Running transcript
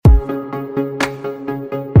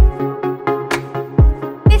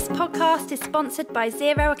podcast is sponsored by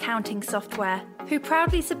Xero Accounting Software, who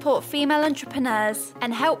proudly support female entrepreneurs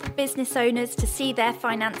and help business owners to see their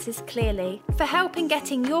finances clearly. For help in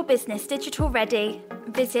getting your business digital ready,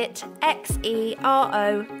 visit xero.com.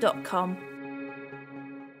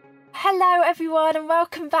 Hello everyone and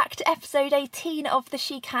welcome back to episode 18 of the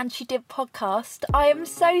She Can, She Did podcast. I am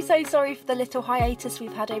so sorry for the little hiatus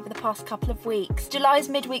we've had over the past couple of weeks. July's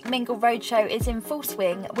Midweek Mingle Roadshow is in full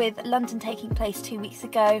swing, with London taking place 2 weeks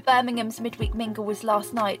ago, Birmingham's Midweek Mingle was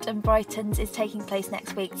last night, and Brighton's is taking place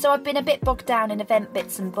next week. So I've been a bit bogged down in event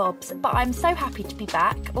bits and bobs, but I'm so happy to be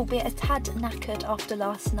back, albeit a tad knackered after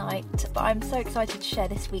last night, but I'm so excited to share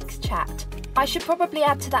this week's chat. I should probably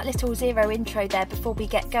add to that little Xero intro there before we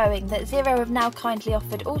get going that Xero have now kindly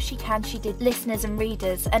offered all She Can, She Did listeners and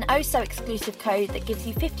readers an oh-so-exclusive code that gives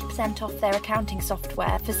you 50% off their accounting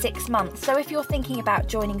software for 6 months. So if you're thinking about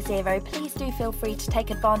joining Xero, please do feel free to take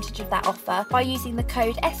advantage of that offer by using the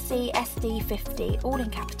code SCSD50, all in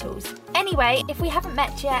capitals. Anyway, if we haven't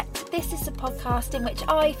met yet, this is a podcast in which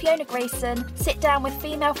I, Fiona Grayson, sit down with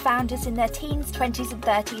female founders in their teens, 20s and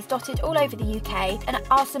 30s dotted all over the UK and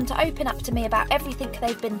ask them to open up to me about everything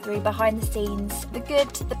they've been through behind the scenes, the good,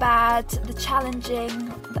 the bad, the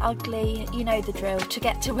challenging, the ugly, you know the drill, to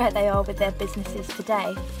get to where they are with their businesses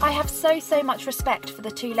today. I have so much respect for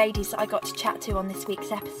the two ladies that I got to chat to on this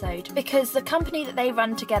week's episode, because the company that they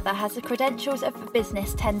run together has the credentials of a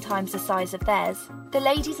business 10 times the size of theirs. The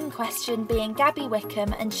ladies in question being Gabby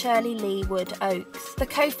Wickham and Shirley Lee Wood Oakes, the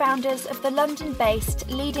co-founders of the London-based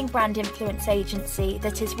leading brand influence agency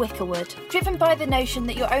that is Wickerwood. Driven by the notion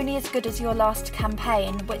that you're only as good as your last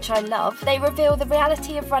campaign, which I love, they reveal the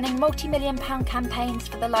reality of running multi-million pound campaigns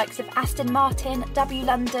for the likes of Aston Martin, W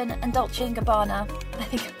London and Dolce & Gabbana.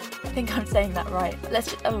 I think I'm saying that right.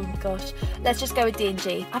 Let's just go with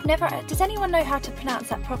D&G. Does anyone know how to pronounce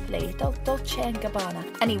that properly? Dolce & Gabbana.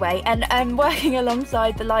 Anyway, and working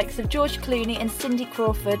alongside the likes of George Clooney and Cindy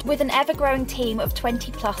Crawford with an ever-growing team of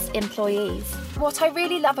 20 plus employees. What I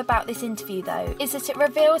really love about this interview though, is that it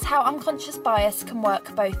reveals how unconscious bias can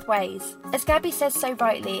work both ways. As Gabby says so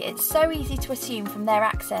rightly, it's so easy to assume from their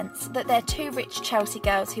accents that they're two rich Chelsea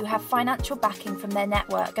girls who have financial backing from their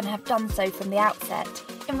network and have done so from the outset.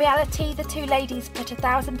 In reality, the two ladies put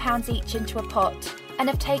 £1,000 each into a pot and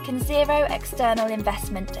have taken zero external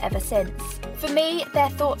investment ever since. For me, their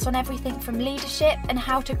thoughts on everything from leadership and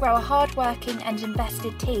how to grow a hard-working and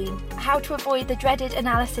invested team, how to avoid the dreaded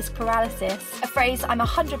analysis paralysis, a phrase I'm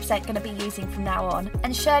 100% going to be using from now on,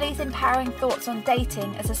 and Shirley's empowering thoughts on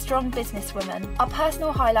dating as a strong businesswoman are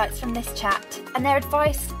personal highlights from this chat, and their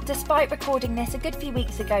advice, despite recording this a good few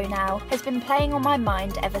weeks ago now, has been playing on my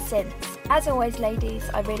mind ever since. As always, ladies,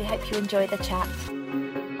 I really hope you enjoy the chat.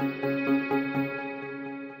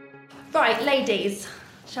 Right, ladies,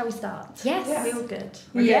 shall we start? Yes. Are we all good?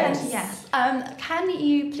 Yes. Can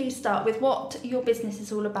you please start with what your business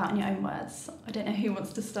is all about in your own words? I don't know who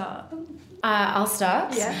wants to start. I'll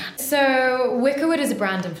start. Yeah. So Wickerwood is a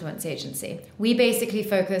brand influence agency. We basically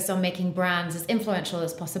focus on making brands as influential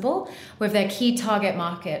as possible with their key target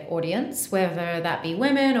market audience, whether that be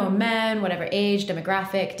women or men, whatever age,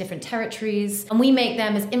 demographic, different territories, and we make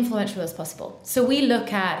them as influential as possible. So we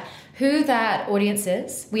look at who that audience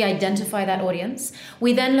is, we identify that audience,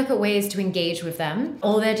 we then look at ways to engage with them,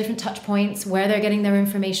 all their different touch points, where they're getting their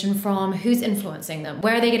information from, who's influencing them,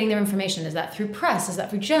 where are they getting their information, is that through press, is that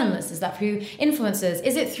through journalists, is that through influencers,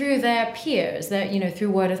 is it through their peers, through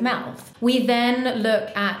word of mouth. We then look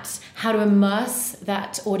at how to immerse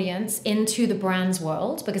that audience into the brand's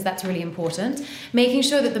world, because that's really important, making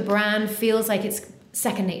sure that the brand feels like it's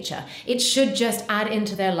second nature. It should just add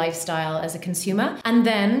into their lifestyle as a consumer. And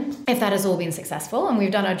then, if that has all been successful and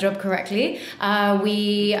we've done our job correctly,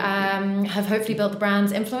 we have hopefully built the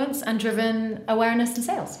brand's influence and driven awareness and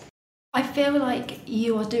sales. I feel like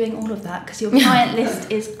you are doing all of that because your client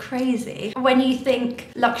list is crazy. When you think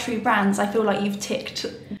luxury brands, I feel like you've ticked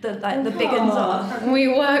the big ones off. We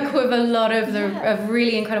work with a lot of of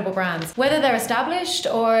really incredible brands, whether they're established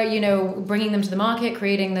or bringing them to the market,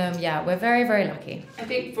 creating them. Yeah, we're very, very lucky. I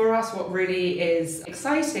think for us, what really is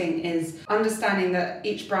exciting is understanding that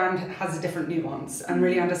each brand has a different nuance and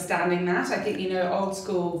really understanding that. I think old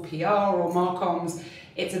school PR or marcoms,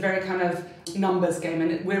 it's a very kind of numbers game,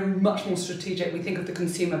 and we're much more strategic. We think of the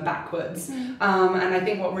consumer backwards. And I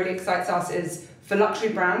think what really excites us is for luxury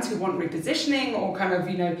brands who want repositioning or kind of,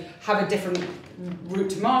 have a different route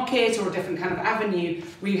to market or a different kind of avenue,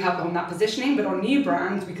 we help on that positioning. But on new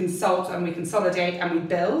brands, we consult and we consolidate and we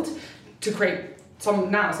build to create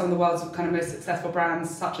some of the world's kind of most successful brands,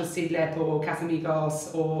 such as Seedlip or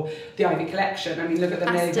Casamigos or the Ivy Collection. I mean, look at the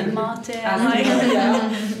name. Aston Martin.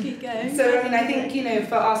 Keep going. So I mean, I think, you know,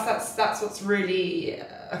 for us, that's what's really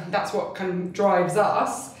that's what kind of drives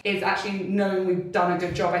us, is actually knowing we've done a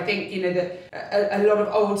good job. I think, you know, that a lot of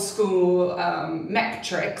old school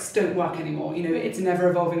metrics don't work anymore. You know, it's an ever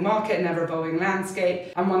evolving market, an ever evolving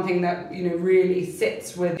landscape, and one thing that, you know, really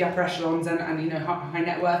sits with the upper echelons and you know, high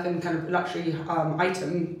net worth and kind of luxury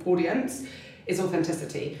item audience is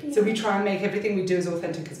authenticity. Yeah. So we try and make everything we do as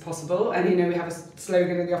authentic as possible. And, you know, we have a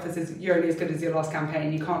slogan in the office is, you're only as good as your last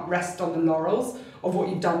campaign. You can't rest on the laurels of what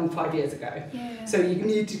you've done 5 years ago. Yeah. So you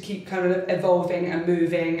need to keep kind of evolving and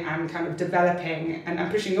moving and kind of developing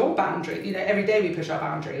and pushing your boundaries. You know, every day we push our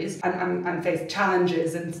boundaries and face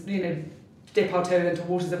challenges and, you know, dip our toe into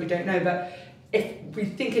waters that we don't know. But if we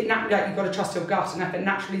think it naturally, like, you've got to trust your gut, and if it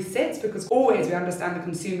naturally sits, because always we understand the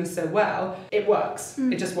consumer so well, it works.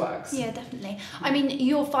 It just works. Yeah, definitely. I mean,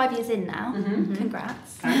 you're 5 years in now.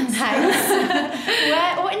 Congrats. Thanks.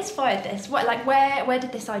 What inspired this? Where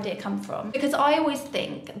did this idea come from? Because I always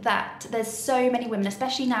think that there's so many women,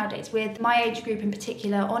 especially nowadays, with my age group in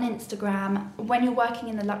particular, on Instagram, when you're working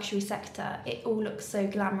in the luxury sector, it all looks so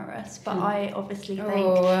glamorous. But I obviously think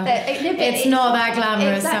that it's not that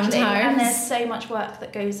glamorous sometimes. And there's so much work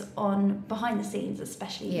that goes on behind the scenes,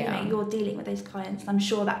 especially you know, you're dealing with those clients. I'm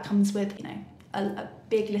sure that comes with, you know, a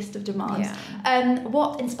big list of demands.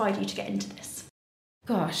 What inspired you to get into this?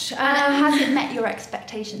 Gosh, and has it met your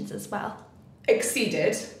expectations as well?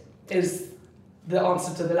 Exceeded is the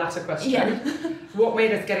answer to the latter question. Yeah. What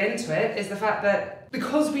made us get into it is the fact that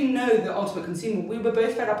because we know the ultimate consumer, we were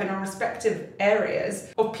both fed up in our respective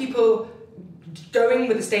areas of people going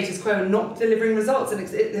with the status quo and not delivering results.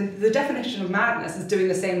 And the definition of madness is doing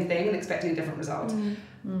the same thing and expecting a different result. And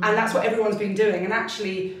that's what everyone's been doing. And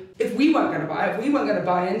actually, if we weren't going to buy it, if we weren't going to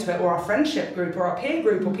buy into it, or our friendship group or our peer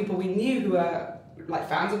group or people we knew who are like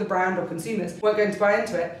fans of the brand or consumers weren't going to buy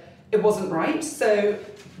into it, it wasn't right. So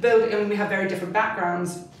and we have very different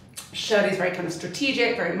backgrounds. Shirley's very kind of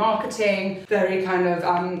strategic, very marketing, very kind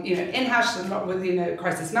of you know, in-house, a lot with, you know,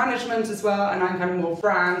 crisis management as well, and I'm kind of more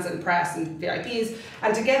brands and press and VIPs.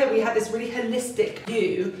 And together we had this really holistic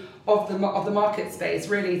view of the market space,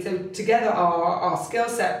 really. So together our skill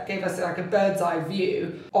set gave us like a bird's eye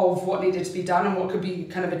view of what needed to be done and what could be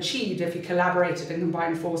kind of achieved if you collaborated and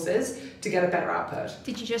combined forces to get a better output.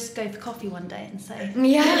 Did you just go for coffee one day and say?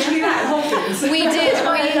 Yeah, we did.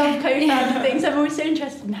 I love co-founder things. I'm always so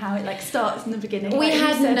interested in how it like starts in the beginning. We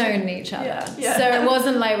hadn't known each other, so it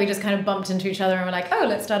wasn't like we just kind of bumped into each other and were like, oh,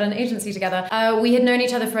 let's start an agency together. We had known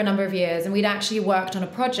each other for a number of years, and we'd actually worked on a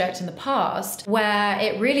project in the past where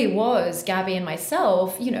it really was Gabby and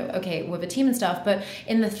myself, you know, okay, with a team and stuff, but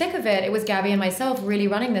in the thick of it, it was Gabby and myself really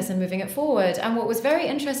running this and moving it forward. And what was very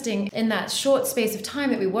interesting in that short space of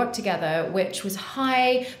time that we worked together, which was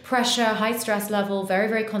high pressure, high stress level, very,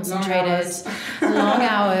 very concentrated, long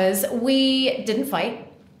hours, we didn't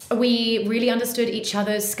fight. We really understood each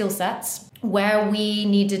other's skill sets, where we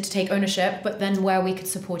needed to take ownership, but then where we could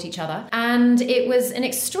support each other. And it was an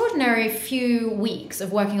extraordinary few weeks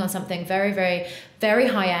of working on something very, very, very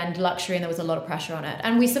high-end luxury, and there was a lot of pressure on it.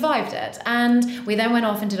 And we survived it. And we then went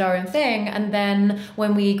off and did our own thing. And then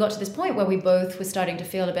when we got to this point where we both were starting to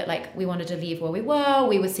feel a bit like we wanted to leave where we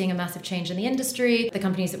were seeing a massive change in the industry. The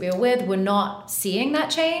companies that we were with were not seeing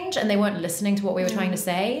that change, and they weren't listening to what we were trying to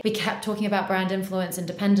say. We kept talking about brand influence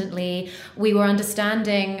independently. We were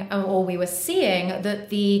understanding, or we were seeing, that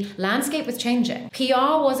the landscape was changing.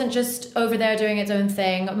 PR wasn't just over there doing its own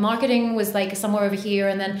thing. Marketing was like somewhere over here,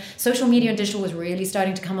 and then social media and digital was really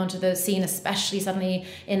starting to come onto the scene, especially suddenly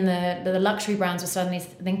in the luxury brands were suddenly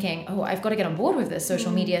thinking, oh, I've got to get on board with this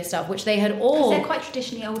social media stuff, which they had all... They're quite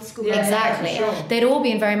traditionally old school. Yeah, exactly. Sure. They'd all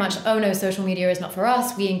been very much, oh no, social media is not for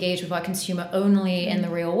us. We engage with our consumer only in the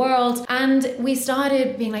real world. And we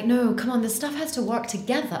started being like, no, come on, this stuff has to work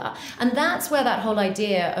together. And that's where that whole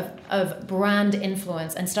idea of brand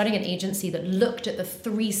influence and starting an agency that looked at the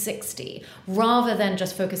 360 rather than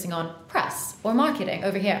just focusing on press or marketing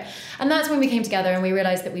over here. And that's when we came together and we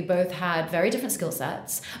realized that we both had very different skill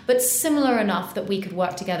sets, but similar enough that we could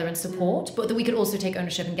work together and support, but that we could also take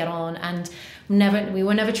ownership and get on, and we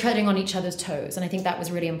were never treading on each other's toes. And I think that was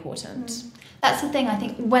really important. That's the thing. I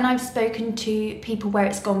think when I've spoken to people where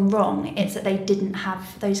it's gone wrong, it's that they didn't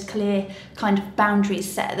have those clear kind of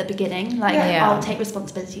boundaries set at the beginning. Like, I'll take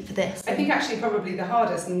responsibility for this. I think actually probably the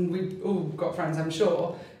hardest, and we've all got friends, I'm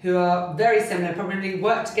sure, who are very similar, probably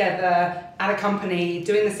work together at a company,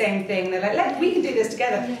 doing the same thing. They're like, we can do this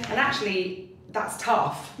together. And actually, that's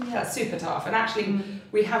tough. Yeah. That's super tough. And actually,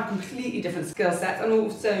 we have completely different skill sets and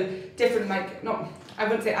also different, like, I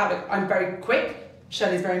wouldn't say I'm very quick.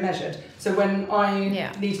 Shelley's very measured. So when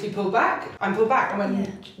I need to be pulled back, I'm pulled back. And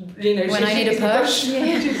when, when I need a push.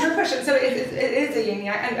 She's a push. So it is a yin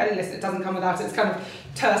yang. And listen, it doesn't come without its kind of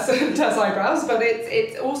terse eyebrows, but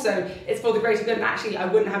it's also, it's for the greater good. And actually, I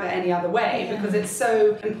wouldn't have it any other way because it's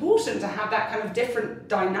so important to have that kind of different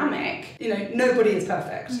dynamic. Nobody is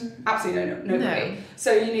perfect. Absolutely nobody. No.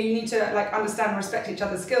 So, you need to like understand and respect each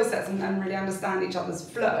other's skill sets and really understand each other's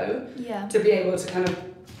flow to be able to kind of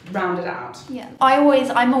round it out. Yeah.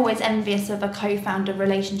 I'm always envious of a co-founder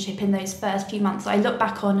relationship in those first few months. I look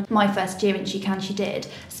back on my first year in She Can, She Did,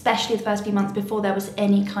 especially the first few months before there was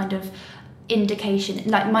any kind of indication.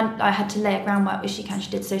 Like I had to lay a groundwork with She Can,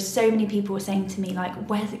 She Did. So many people were saying to me like,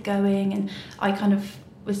 where's it going? And I kind of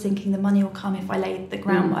was thinking the money will come if I laid the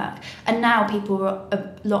groundwork. And now people are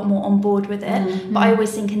a lot more on board with it. But I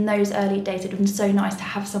always think in those early days it would be so nice to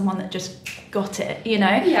have someone that just got it,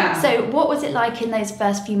 Yeah. So what was it like in those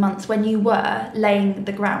first few months when you were laying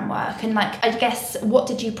the groundwork? And like, I guess, what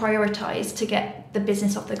did you prioritise to get the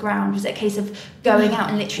business off the ground? Was it a case of going out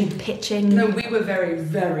and literally pitching? No, we were very,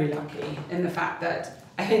 very lucky in the fact that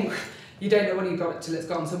I think you don't know when you got it till it's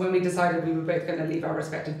gone. So when we decided we were both going to leave our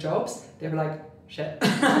respective jobs, they were like, shit.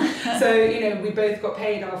 So, we both got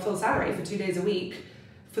paid our full salary for 2 days a week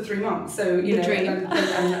for 3 months. So, dream.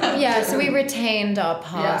 So we retained our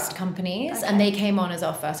past companies and they came on as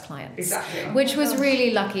our first clients. Exactly. Which was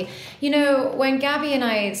really lucky. When Gabby and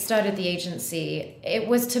I started the agency, it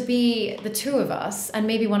was to be the two of us and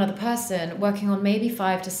maybe one other person working on maybe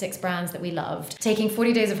 5 to 6 brands that we loved, taking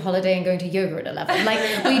 40 days of holiday and going to yoga at 11.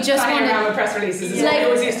 Like, we just wanted... around with press releases is what we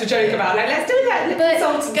always used to joke about. Like, let's do that.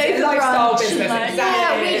 Let's go for lifestyle business.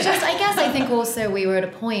 Like, I think also we were at a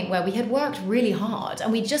point where we had worked really hard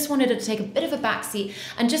and we just wanted to take a bit of a backseat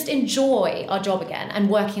and just enjoy our job again and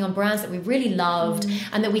working on brands that we really loved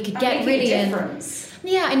and that we could get really in.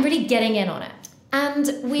 And really getting in on it.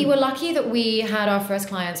 And we were lucky that we had our first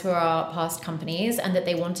clients were our past companies and that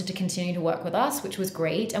they wanted to continue to work with us, which was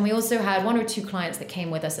great. And we also had 1 or 2 clients that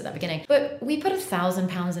came with us at that beginning. But we put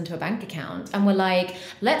 £1,000 into a bank account and we're like,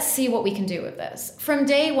 let's see what we can do with this. From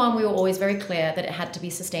day one, we were always very clear that it had to be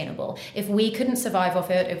sustainable. If we couldn't survive off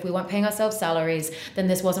it, if we weren't paying ourselves salaries, then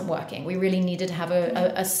this wasn't working. We really needed to have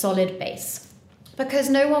a solid base because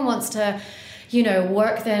no one wants to...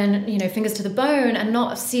 work then, fingers to the bone and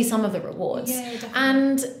not see some of the rewards. Yeah, definitely.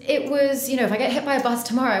 And it was, if I get hit by a bus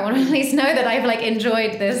tomorrow, I want to at least know that I've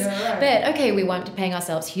enjoyed this bit. Okay, we weren't paying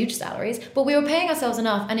ourselves huge salaries, but we were paying ourselves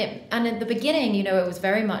enough. And at the beginning, it was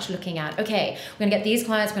very much looking at, okay, we're going to get these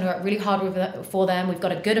clients, we're going to work really hard for them. We've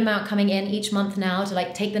got a good amount coming in each month now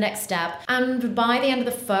to take the next step. And by the end of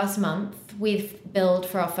the first month, we've billed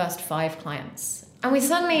for our first 5 clients. And we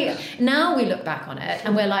suddenly, now we look back on it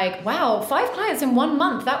and we're like, wow, 5 clients in 1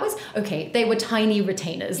 month. That was, okay, they were tiny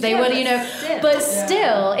retainers. They were, but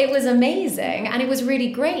still, it was amazing. And it was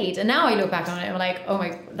really great. And now I look back on it and I'm like, oh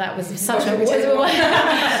my, that was such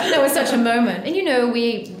a moment. And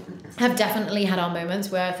we have definitely had our moments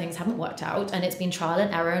where things haven't worked out and it's been trial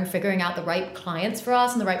and error and figuring out the right clients for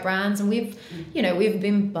us and the right brands, and we've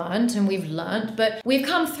been burnt and we've learned, but we've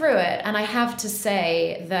come through it. And I have to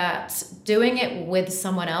say that doing it with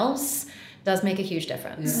someone else does make a huge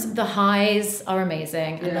difference. The highs are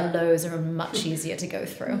amazing and the lows are much easier to go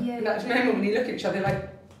through. That moment when you look at each other like,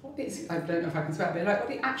 I don't know if I can swear, but what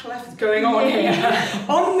the actual F is going on here?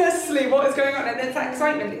 Honestly, what is going on? And there's that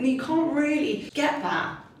excitement and you can't really get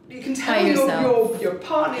that. You can tell your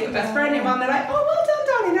partner, your best friend, your mum, they're like, oh, well done,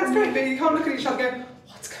 darling, that's great. But you can't look at each other and go,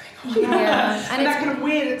 what's going on? And that kind of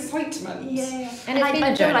weird excitement. And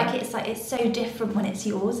I feel like it's so different when it's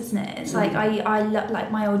yours, isn't it? It's like I look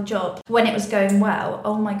like my old job when it was going well.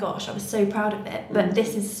 Oh my gosh, I was so proud of it. But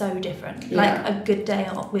this is so different. Like a good day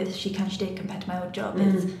with She Can, She Did compared to my old job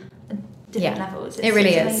is different levels. It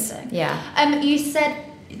really is. Amazing. Yeah. You said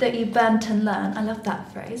that you burnt and learn. I love that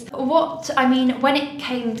phrase. When it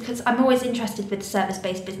came, because I'm always interested with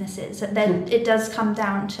service-based businesses, then it does come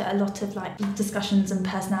down to a lot of discussions and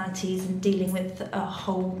personalities and dealing with a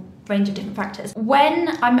whole range of different factors. When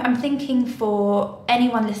I'm thinking for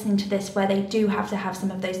anyone listening to this where they do have to have some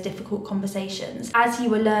of those difficult conversations, as you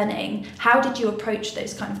were learning, how did you approach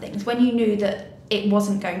those kind of things when you knew that it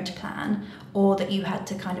wasn't going to plan or that you had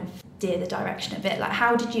to kind of steer the direction of it?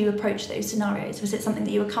 How did you approach those scenarios? Was it something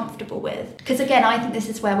that you were comfortable with? Because again, I think this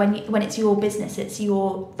is where when it's your business, it's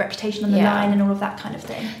your reputation on the line and all of that kind of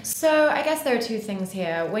thing. So I guess there are 2 things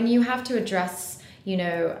here. When you have to address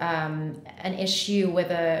an issue with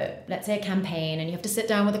let's say a campaign, and you have to sit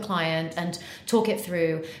down with a client and talk it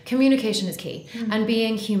through, communication is key. And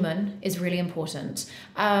being human is really important.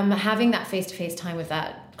 Having that face-to-face time with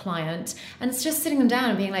that client, and it's just sitting them down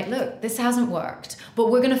and being like, look, this hasn't worked, but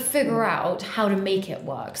we're going to figure out how to make it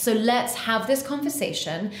work. So let's have this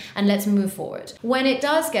conversation and let's move forward. When it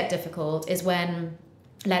does get difficult is when,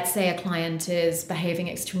 let's say, a client is behaving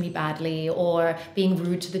extremely badly or being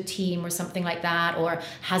rude to the team or something like that, or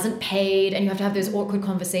hasn't paid, and you have to have those awkward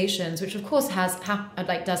conversations, which of course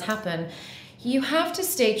does happen. You have to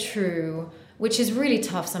stay true, which is really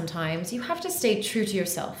tough sometimes. You have to stay true to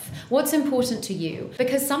yourself. What's important to you?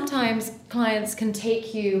 Because sometimes clients can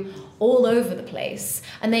take you all over the place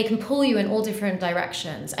and they can pull you in all different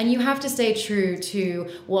directions, and you have to stay true to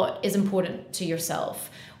what is important to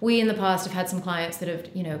yourself. We in the past have had some clients that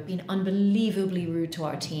have, been unbelievably rude to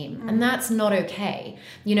our team, and that's not okay.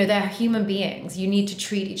 They're human beings. You need to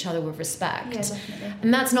treat each other with respect. Yeah, definitely.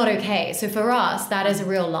 And that's not okay. So for us, that is a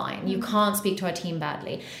real line. You can't speak to our team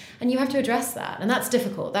badly. And you have to address that. And that's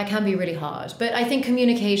difficult. That can be really hard. But I think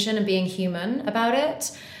communication and being human about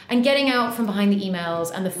it, and getting out from behind the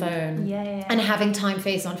emails and the phone, and having time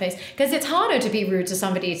face on face, because it's harder to be rude to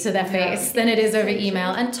somebody to their face than it is over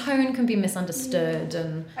email, and tone can be misunderstood.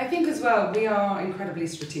 And I think as well, we are incredibly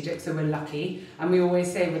strategic, so we're lucky, and we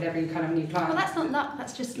always say with every kind of new client. Well, that's not luck.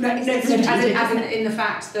 That's just in the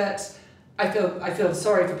fact that I feel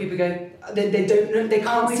sorry for people going, they don't know, they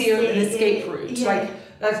can't see an escape route. Like,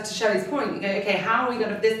 that's to Shelley's point. You go, okay, how are we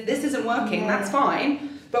going to? This isn't working. That's fine.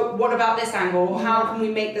 But what about this angle? How can we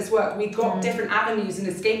make this work? We've got different avenues and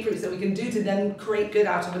escape routes that we can do to then create good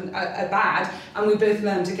out of a bad, and we both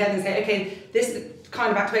learn together and say, okay, this kind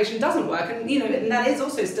of activation doesn't work, and and that is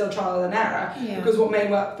also still trial and error, because what may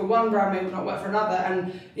work for one brand may not work for another,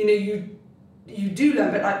 and you do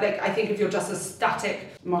learn. But I think if you're just a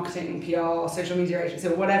static marketing, PR, social media agency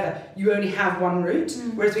or whatever, you only have one route,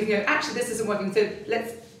 whereas we can go, actually this isn't working, so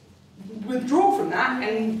let's withdraw from that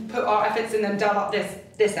and put our efforts in and dial up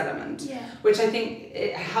this element, which I think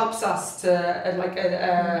it helps us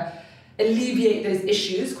to alleviate those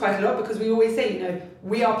issues quite a lot, because we always say,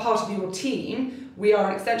 we are part of your team, we are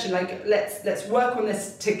an extension, let's work on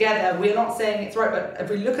this together. We're not saying it's right, but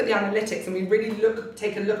if we look at the analytics and we really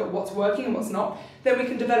take a look at what's working and what's not, then we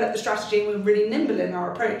can develop the strategy, and we're really nimble in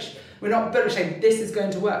our approach. We're not saying this is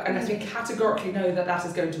going to work unless we categorically know that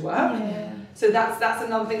is going to work. So that's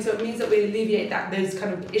another thing. So it means that we alleviate those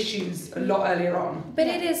kind of issues a lot earlier on. But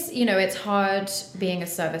it is, it's hard being a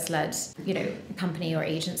service-led, company or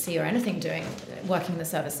agency or anything working the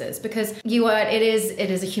services, because it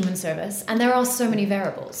is a human service, and there are so many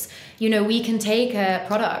variables. We can take a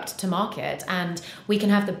product to market and we can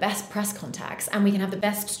have the best press contacts and we can have the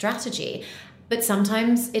best strategy, but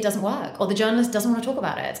sometimes it doesn't work, or the journalist doesn't want to talk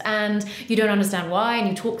about it, and you don't understand why, and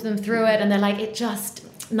you talk them through it, and they're like, it just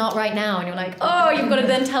not right now, and you're like, oh, you've got to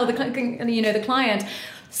then tell the client,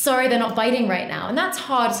 sorry, they're not biting right now, and that's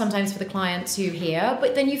hard sometimes for the client to hear.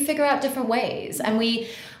 But then you figure out different ways, and we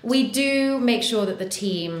do make sure that the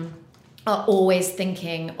team are always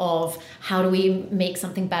thinking of how do we make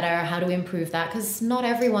something better, how do we improve that, because not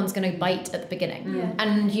everyone's going to bite at the beginning,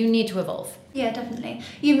 and you need to evolve. Yeah, definitely.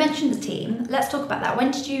 You mentioned the team. Let's talk about that.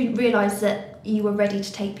 When did you realise that you were ready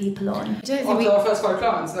to take people on? After our first 5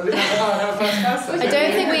 clients, that we had our first person. I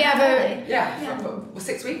don't think we ever...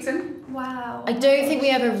 6 weeks in. Wow. I don't think we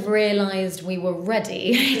ever realised we were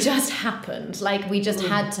ready. It just happened. We just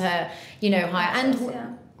had to, hire.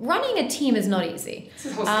 And running a team is not easy. It's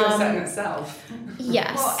a whole skill set in itself.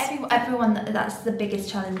 Yes. Well, everyone, that's the biggest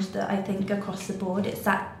challenge that I think across the board. It's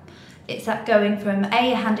that going from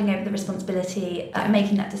handing over the responsibility,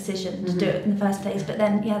 making that decision to do it in the first place, but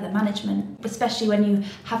then the management, especially when you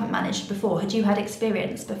haven't managed before. Had you had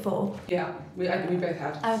experience before? Yeah, we both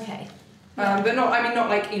had. Okay. But not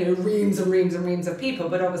reams and reams and reams of people,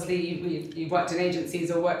 but obviously you've worked in agencies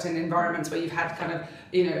or worked in environments where you've had kind of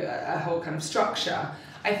a whole kind of structure.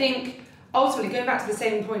 I think ultimately, going back to the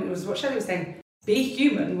same point, it was what Shelley was saying, be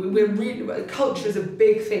human. We're really, culture is a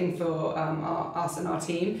big thing for us and our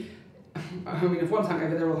team. I mean, if one's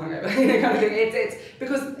hungover, they're all hungover, kind of thing. It's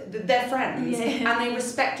because they're friends, and they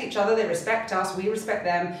respect each other, they respect us, we respect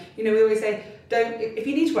them. We always say, if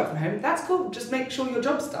you need to work from home, that's cool, just make sure your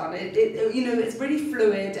job's done. It's really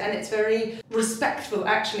fluid, and it's very respectful,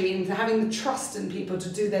 actually, in having the trust in people to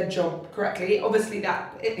do their job correctly. Obviously,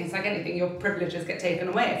 it's like anything, your privileges get taken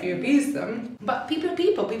away if you abuse them, but people are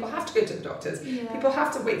people have to go to the doctors, people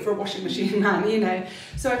have to wait for a washing machine man,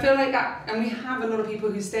 so I feel like that, and we have a lot of people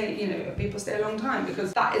who stay, people stay a long time,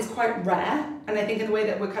 because that is quite rare. And I think in the way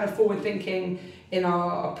that we're kind of forward thinking, in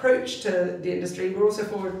our approach to the industry. We're also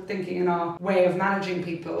forward thinking in our way of managing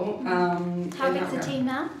people. How big's the team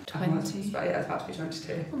now? 20. It's about to be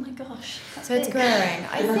 22. Oh my gosh. So it's growing.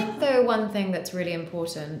 I think though one thing that's really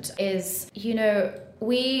important is,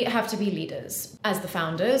 we have to be leaders as the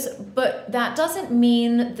founders, but that doesn't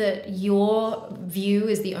mean that your view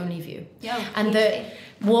is the only view. Yeah, and that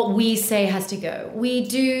what we say has to go. We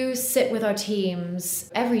do sit with our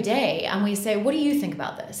teams every day and we say, what do you think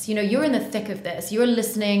about this? You're in the thick of this. You're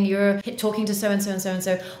listening, you're talking to so-and-so and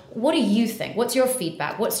so-and-so. What do you think? What's your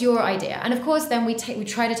feedback? What's your idea? And of course, then we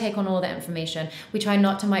try to take on all that information. We try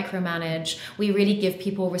not to micromanage. We really give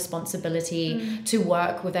people responsibility to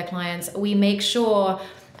work with their clients. We make sure,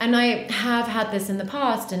 and I have had this in the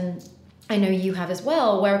past, and I know you have as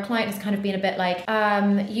well, where a client has kind of been a bit like,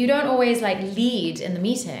 you don't always lead in the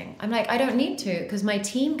meeting. I'm like, I don't need to, because my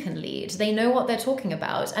team can lead. They know what they're talking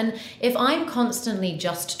about. And if I'm constantly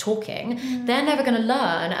just talking, they're never going to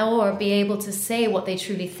learn or be able to say what they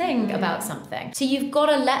truly think about something. So you've got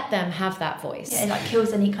to let them have that voice. Yeah, it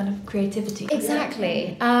kills any kind of creativity.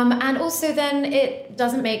 Exactly. And also then it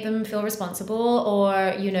doesn't make them feel responsible,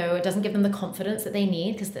 or, it doesn't give them the confidence that they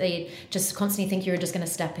need, because they just constantly think you're just going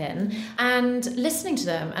to step in. And listening to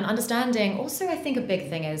them and understanding. Also, I think a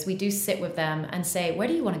big thing is we do sit with them and say, where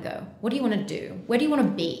do you want to go? What do you want to do? Where do you want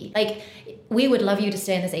to be? We would love you to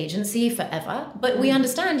stay in this agency forever, but we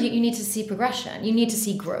understand you need to see progression. You need to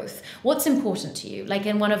see growth. What's important to you?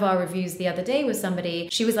 In one of our reviews the other day with somebody,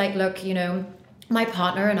 she was like, look, my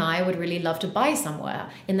partner and I would really love to buy somewhere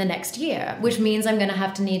in the next year, which means I'm going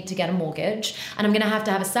to need to get a mortgage, and I'm going to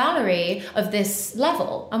have a salary of this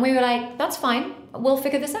level. And we were like, that's fine. We'll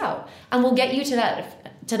figure this out. And we'll get you to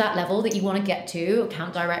that level that you want to get to,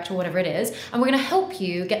 account director or whatever it is. And we're going to help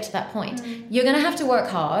you get to that point. You're going to have to work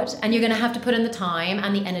hard, and you're going to have to put in the time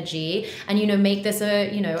and the energy, and, make this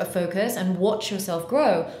a focus and watch yourself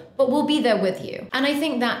grow. But we'll be there with you. And I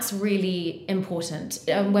think that's really important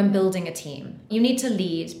when building a team. You need to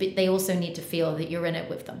lead, but they also need to feel that you're in it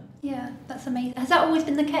with them. Yeah, that's amazing. Has that always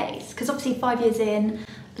been the case? Because obviously 5 years in,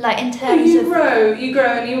 in terms you grow,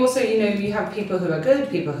 and you also, you have people who are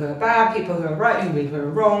good, people who are bad, people who are right, people who are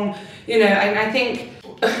wrong, and I think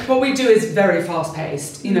what we do is very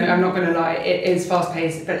fast-paced. I'm not going to lie, it is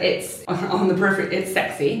fast-paced, but it's on the periphery, it's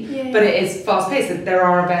sexy, but it is fast-paced. There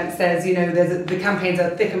are events, the campaigns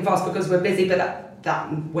are thick and fast because we're busy, but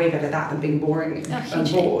that way better that than being boring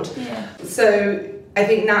and bored. Yeah. So I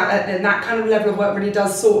think now that kind of level of work really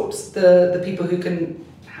does sort the people who can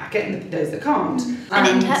hack it and those that can't. And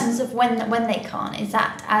in terms of when they can't, is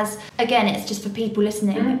that again, it's just for people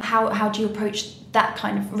listening, how do you approach that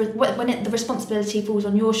kind of when the responsibility falls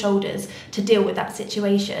on your shoulders to deal with that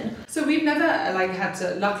situation? So we've never had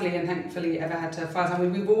to, luckily and thankfully, ever had to fire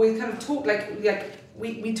someone. We've always kind of talked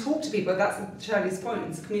we talk to people. That's Shirley's point.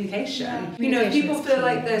 It's communication. Yeah, if people feel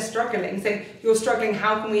like they're struggling, say you're struggling,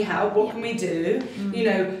 how can we help? What can we do?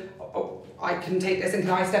 I can take this, and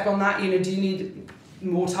can I step on that? Do you need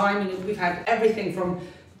more time? We've had everything from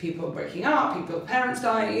people breaking up, parents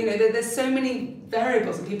dying, there's so many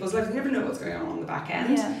variables in people's lives. You never know what's going on the back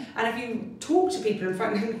end. Yeah. And if you talk to people and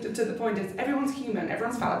find to the point is everyone's human,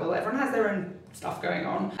 everyone's fallible, everyone has their own stuff going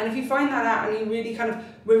on. And if you find that out and you really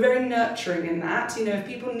we're very nurturing in that, if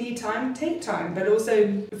people need time, take time. But also,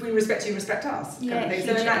 if we respect you, respect us. Kind of thing.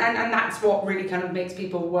 So, and that's what really kind of makes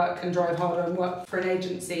people work and drive harder and work for an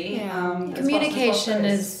agency. Yeah. Communication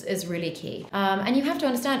is really key. And you have to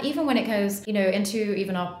understand, even when it goes, into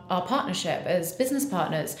even our partnership as business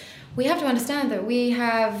partners, we have to understand that we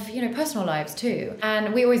have, personal lives too.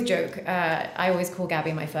 And we always joke, I always call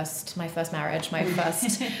Gabby my first marriage,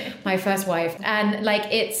 my first wife. And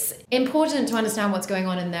it's important to understand what's going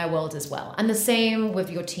on in their world as well. And the same with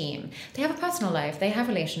your team. They have a personal life, they have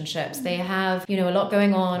relationships, they have, a lot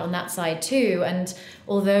going on that side too. And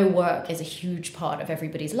although work is a huge part of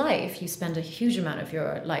everybody's life, you spend a huge amount of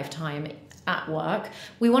your lifetime at work.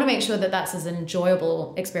 We want to make sure that that's as an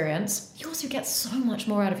enjoyable experience. You also get so much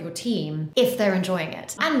more out of your team if they're enjoying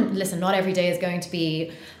it. And listen, not every day is going to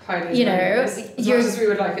be, as much as we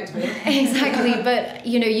would like it to be. Exactly, but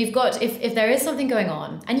you've got, if there is something going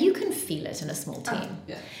on, and you can feel it in a small team.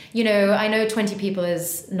 I know 20 people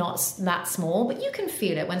is not that small, but you can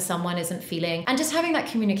feel it when someone isn't feeling, and just having that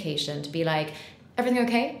communication to be like, everything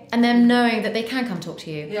okay? And them knowing that they can come talk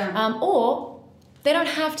to you. Yeah. Or they don't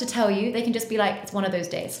have to tell you. They can just be like, it's one of those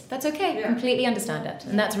days. That's okay. Yeah. Completely understand it.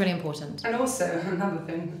 And that's really important. And also, another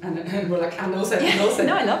thing, and also,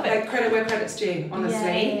 no, I love it. Credit where credit's due,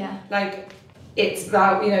 honestly. Yeah. It's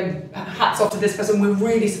about, hats off to this person. We're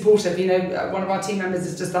really supportive. One of our team members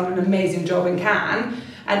has just done an amazing job in Cannes.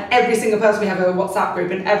 and every single person, we have a WhatsApp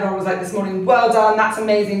group, and everyone was like this morning, well done, that's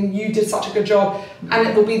amazing, you did such a good job, and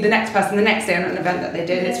it will be the next person the next day on an event that they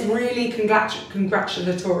did. It's really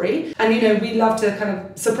congratulatory, and you know, we love to kind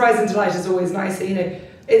of surprise and delight is always nice. You know,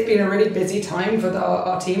 it's been a really busy time for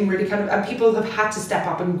our team, really kind of, and people have had to step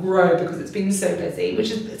up and grow because it's been so busy,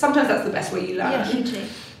 which is sometimes that's the best way you learn. Yeah, hugely.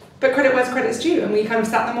 But credit where's credit's due, and we kind of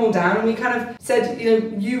sat them all down and we kind of said, you know,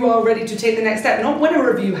 you are ready to take the next step. Not when a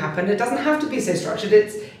review happened, it doesn't have to be so structured.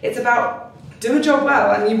 It's about do a job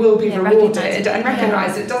well and you will be rewarded and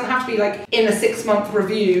recognised. It doesn't have to be like in a 6-month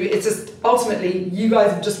review. It's just ultimately you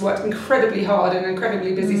guys have just worked incredibly hard in an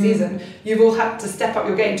incredibly busy season. You've all had to step up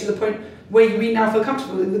your game to the point where we now feel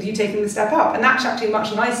comfortable with you taking the step up, and that's actually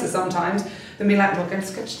much nicer sometimes than being like, well, go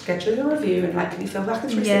schedule a review and like, can you fill back a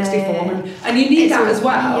 360 form, and you need that as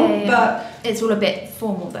well. But it's all a bit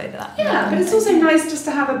formal though. But it's also nice just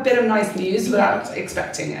to have a bit of nice news without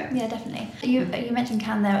expecting it. Yeah, definitely. You mentioned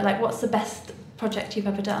Cannes there. Like, what's the best project you've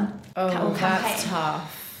ever done? Oh, that's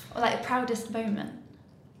tough. Or like proudest moment?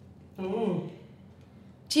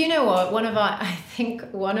 Do you know what? I think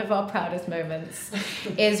one of our proudest moments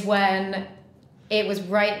is when it was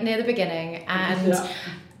right near the beginning and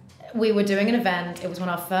we were doing an event. It was one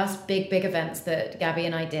of our first big events that Gabby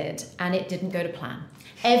and I did, and it didn't go to plan.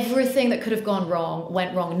 Everything that could have gone wrng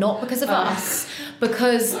went wrong, not because of us,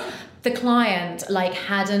 because the client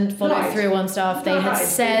hadn't followed through on stuff. They had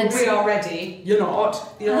said, we are ready. You're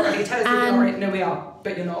not ready. Tell us that you're ready. No, we are,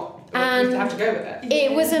 but you're not. And we have to go with it.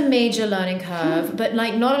 It was a major learning curve, but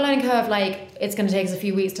not a learning curve it's going to take us a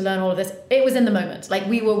few weeks to learn all of this. It was in the moment.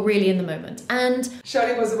 We were really in the moment. And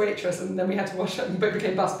Shirley was a waitress, and then we had to wash up, and we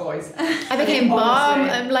became bus boys. I became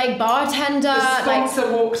bartender. The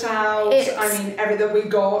sponsor walked out. Everything we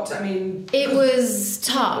got. It was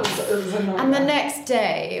tough. It was a nightmare. And the next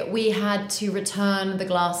day, we had to return the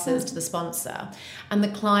glasses to the sponsor, and the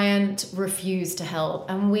client refused to help,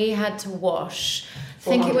 and we had to wash. I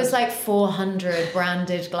think it was 400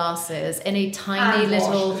 branded glasses in a tiny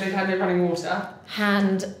little running water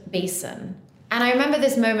hand basin. And I remember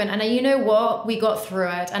this moment, and you know what? We got through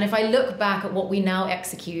it. And if I look back at what we now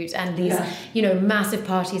execute and these, massive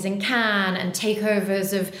parties in Cannes and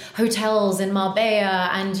takeovers of hotels in Marbella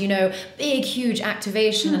and, big, huge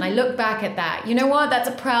activation, and I look back at that, you know what? That's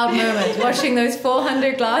a proud moment. Washing those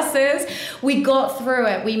 400 glasses, we got through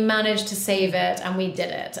it. We managed to save it, and we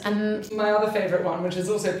did it. And my other favourite one, which is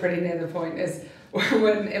also pretty near the point, is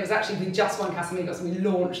when it was actually, we just won Casamigos and we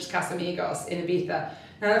launched Casamigos in Ibiza.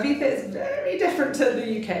 Now, Ibiza is very different to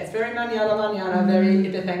the UK. It's very mañana, very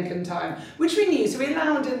Ibithencan time, which we knew, so we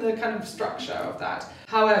allowed in the kind of structure of that.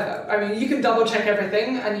 However, you can double check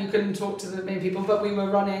everything and you can talk to the main people, but we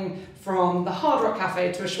were running from the Hard Rock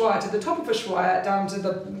Cafe to Ushuaia, to the top of Ushuaia, down to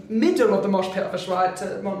the middle of the mosh pit of Ushuaia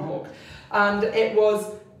to Monthawk. And it was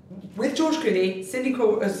with George Clooney, Cindy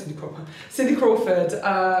Crawford,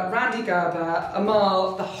 Randy Gerber,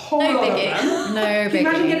 Amal, the whole lot of them. No biggie. Can you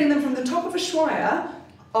imagine getting them from the top of Ushuaia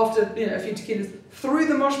after a few tequilas through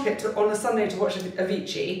the mosh pit on a Sunday to watch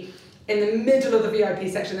Avicii in the middle of the VIP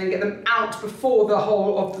section, then get them out before the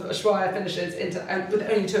whole of the Ushuaia finishes with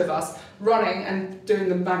only two of us running and doing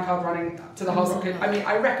the back-hard running to the Hard Rock.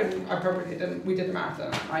 I reckon we did the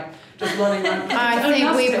marathon, right? Just running around. I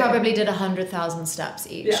think we probably did 100,000 steps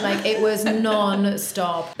each. Yeah. It was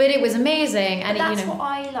non-stop. But it was amazing. And that's what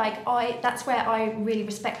I like. That's where I really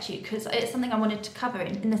respect you, because it's something I wanted to cover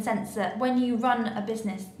in the sense that when you run a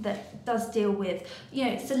business that does deal with,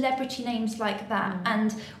 celebrity names like that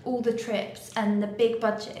and all the trips and the big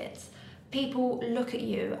budgets, people look at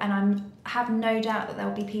you, and I have no doubt that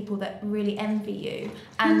there'll be people that really envy you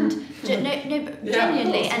and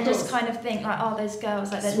genuinely, and just kind of think those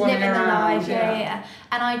girls, they're living the life,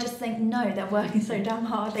 and I just think no, they're working so damn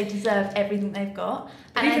hard, they deserve everything they've got.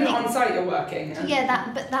 And even on site you're working.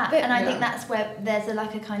 And I think that's where there's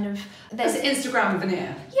a kind of there's Instagram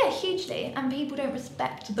veneer. Yeah, hugely, and people don't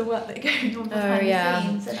respect the work that goes on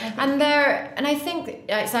behind the scenes. And I think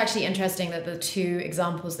it's actually interesting that the two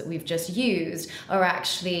examples that we've just used are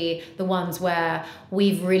actually the ones where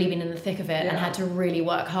we've really been in the thick of it and had to really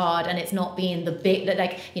work hard, and it's not been the big,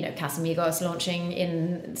 Casamigos launching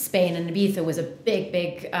in Spain and Ibiza was a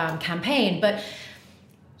big campaign, but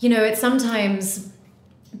it's sometimes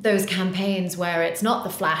those campaigns where it's not the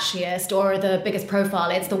flashiest or the biggest profile,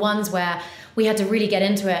 it's the ones where we had to really get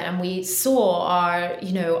into it, and we saw our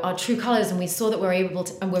true colors, and we saw that we're able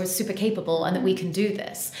to, and we're super capable, and that we can do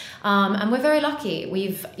this. And we're very lucky.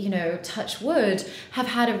 We've, touch wood, have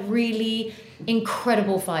had a really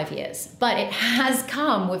incredible 5 years, but it has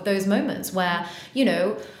come with those moments where,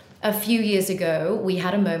 a few years ago, we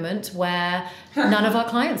had a moment where none of our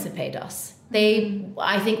clients had paid us.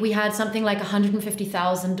 I think we had something like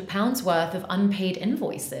 £150,000 worth of unpaid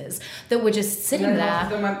invoices that were just sitting there.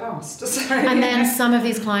 Half of them went past. And then some of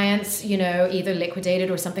these clients, either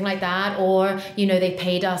liquidated or something like that, or, they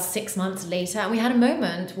paid us 6 months later. And we had a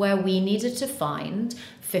moment where we needed to find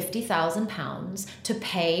 £50,000 to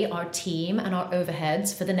pay our team and our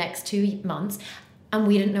overheads for the next 2 months. And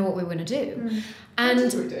we didn't know what we were going to do. And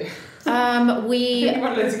what did we do?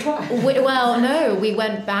 We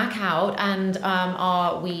went back out, and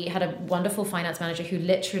we had a wonderful finance manager who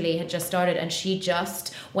literally had just started, and she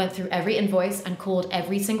just went through every invoice and called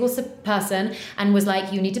every single person and was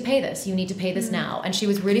like, you need to pay this now. And she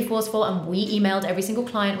was really forceful, and we emailed every single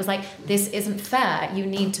client, was like, this isn't fair, you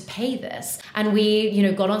need to pay this. And we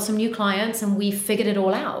got on some new clients, and we figured it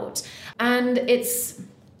all out. And it's,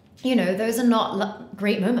 those are not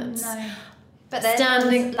great moments. No. But then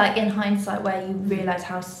standing, like in hindsight, where you realise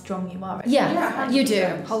how strong you are. You do.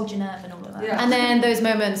 Hold your nerve and all of that. Yeah. And then those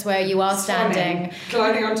moments where you are standing,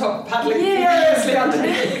 gliding on top, paddling furiously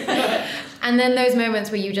underneath. And then those moments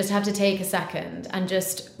where you just have to take a second and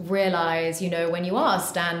just realise, when you are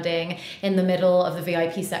standing in the middle of the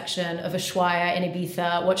VIP section of Ushuaia in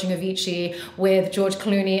Ibiza watching Avicii with George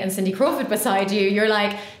Clooney and Cindy Crawford beside you, you're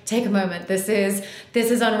like, take a moment. This is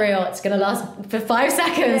unreal. It's going to last for 5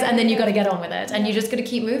 seconds, and then you got to get on with it, and you just got to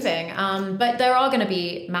keep moving. But there are going to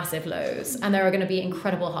be massive lows, and there are going to be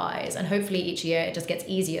incredible highs, and hopefully each year it just gets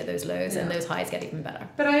easier, those lows, and those highs get even better.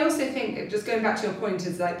 But I also think, just going back to your point,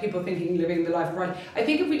 is like people thinking living the life of running. I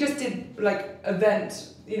think if we just did like event,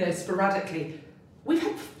 sporadically, we've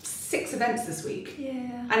had 6 events this week.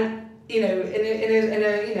 Yeah. And in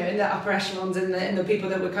the upper echelons, in the people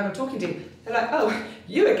that we're kind of talking to, they're like, oh,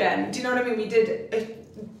 you again? Do you know what I mean? We did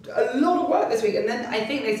a lot of work this week, and then I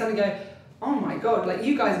think they suddenly go, oh my god, like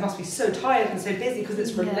you guys must be so tired and so busy because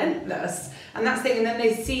it's relentless. And that's the thing, and then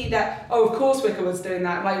they see that, oh, of course Wickr was doing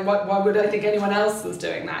that. Like, why would I think anyone else was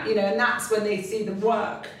doing that? And that's when they see the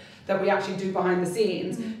work that we actually do behind the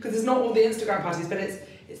scenes, because it's not all the Instagram parties, but it's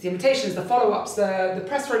the invitations, the follow-ups, the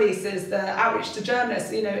press releases, the outreach to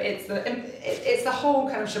journalists. It's the whole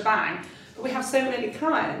kind of shebang. But we have so many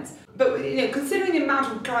clients. But considering the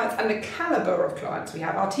amount of clients and the caliber of clients we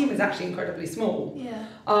have, our team is actually incredibly small. Yeah.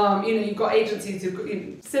 You've got agencies who've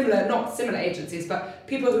got not similar agencies, but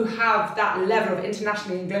people who have that level of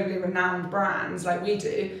internationally and globally renowned brands like we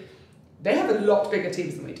do. They have a lot bigger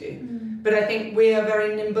teams than we do. But I think we are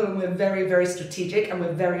very nimble, and we're very, very strategic, and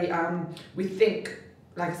we're very, we think,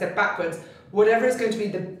 like I said, backwards. Whatever is going to be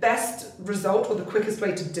the best result or the quickest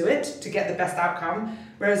way to do it to get the best outcome.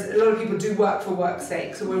 Whereas a lot of people do work for work's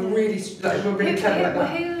sake, so we're really clever like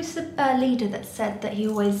that. Who's the leader that said that he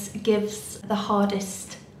always gives the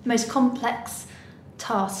hardest, most complex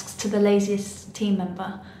tasks to the laziest team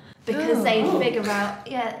member because they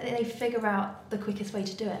figure out the quickest way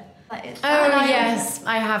to do it. Yes,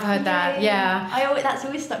 I have heard that. Yeah. That's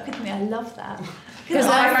always stuck with me. I love that. Because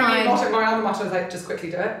my other motto is like, just quickly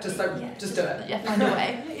do it. Just do it. Yeah, find a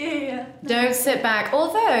way. Yeah. Don't sit back.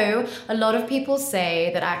 Although a lot of people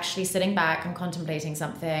say that actually sitting back and contemplating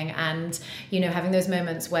something, and having those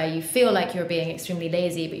moments where you feel like you're being extremely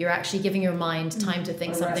lazy, but you're actually giving your mind time to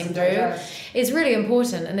think something through, is really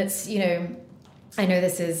important. And it's I know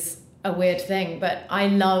this is a weird thing, but I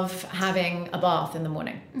love having a bath in the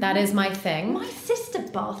morning. That is my thing. My sister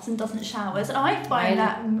baths and doesn't showers, and I find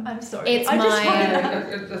that, I'm sorry. It's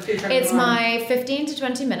my 15 to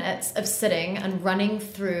 20 minutes of sitting and running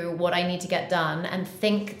through what I need to get done and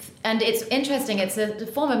think. And it's interesting, it's a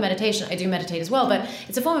form of meditation. I do meditate as well, but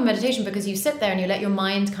it's a form of meditation because you sit there and you let your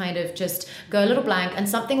mind kind of just go a little blank, and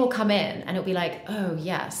something will come in and it'll be like, oh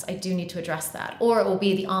yes, I do need to address that. Or it will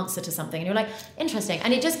be the answer to something and you're like, interesting.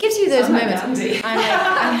 And it just gives you those moments. I'm like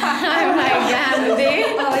Gandhi.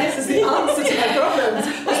 Oh, this is the answer to my problems.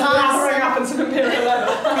 Powering up in some imperial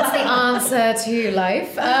leather. It's the answer to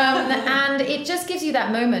life. And it just gives you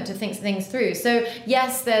that moment to think things through. So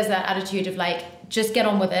yes, there's that attitude of like, just get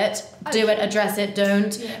on with it, do it, address it,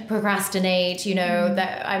 don't procrastinate.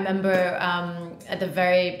 That I remember at the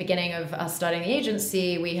very beginning of us starting the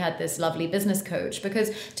agency, we had this lovely business coach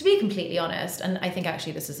because, to be completely honest, and I think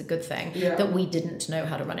actually this is a good thing, that we didn't know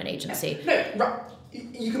how to run an agency. No,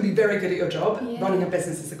 you can be very good at your job. Running a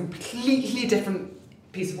business is a completely different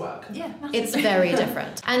piece of work. Yeah, it's very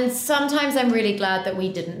different. And sometimes I'm really glad that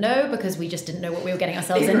we didn't know, because we just didn't know what we were getting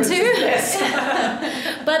ourselves into.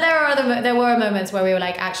 But there were moments where we were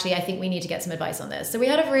like, actually, I think we need to get some advice on this. So we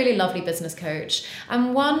had a really lovely business coach,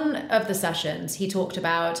 and one of the sessions he talked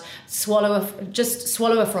about swallow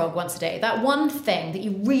a frog once a day. That one thing that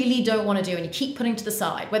you really don't want to do and you keep putting to the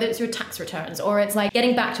side, whether it's your tax returns, or it's like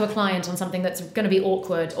getting back to a client on something that's going to be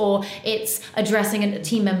awkward, or it's addressing a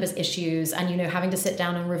team member's issues and having to sit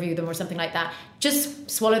down and review them or something like that. Just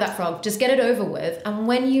swallow that frog, just get it over with. And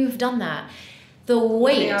when you've done that, the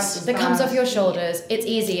weight that comes off your shoulders, it's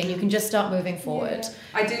easy, and you can just start moving forward.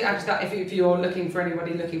 I do actually, if you're looking for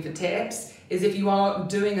anybody looking for tips, is if you are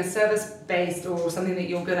doing a service-based or something that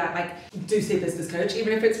you're good at, like, do see a business coach.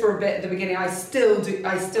 Even if it's for a bit at the beginning, I still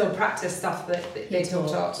practice stuff that he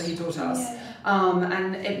taught us.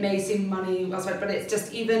 And it may seem money well spent, but it's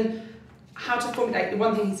just even how to formulate.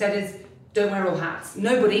 One thing he said is, don't wear all hats.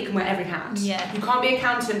 Nobody can wear every hat. Yeah. You can't be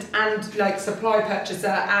accountant and like supply purchaser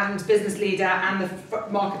and business leader and the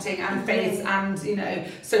marketing and face and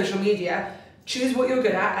social media. Choose what you're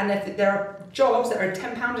good at, and if there are jobs that are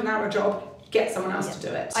 £10 an hour job, get someone else to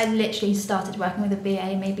do it. I literally started working with a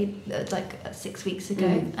VA maybe 6 weeks ago,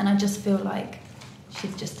 and I just feel like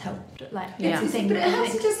she's just helped. But it helps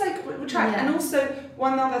to just retract. And also,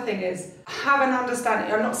 one other thing is have an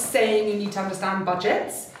understanding. I'm not saying you need to understand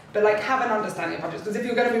budgets, but have an understanding of budgets, because if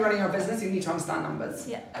you're going to be running your business, you need to understand numbers.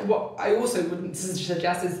 Yeah. What I also wouldn't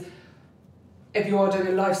suggest is, if you are doing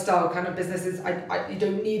a lifestyle kind of businesses, you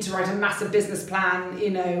don't need to write a massive business plan,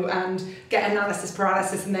 and get analysis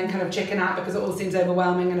paralysis and then kind of chicken out because it all seems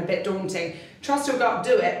overwhelming and a bit daunting. Trust your gut,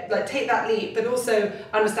 do it, take that leap, but also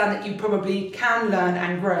understand that you probably can learn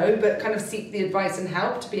and grow, but kind of seek the advice and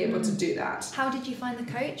help to be able to do that. How did you find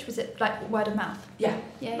the coach? Was it word of mouth? Yeah.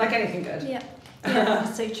 Like anything good. Yeah. Yeah,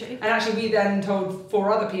 that's so true. And actually we then told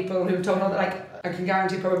 4 other people who told other, I can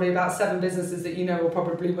guarantee probably about 7 businesses that or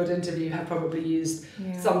probably would interview have probably used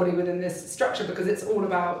somebody within this structure, because it's all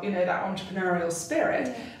about, that entrepreneurial spirit.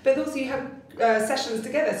 Yeah. But also you have sessions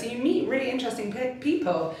together, so you meet really interesting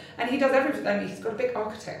people, and he does everything. I mean, he's got a big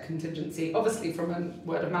architect contingency, obviously from a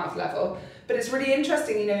word of mouth level, but it's really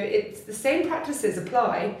interesting, it's the same practices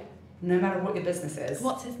apply no matter what your business is.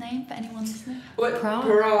 What's his name for anyone listening?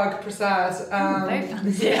 Parag Prasad. Very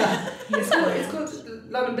fancy. Yeah. It's called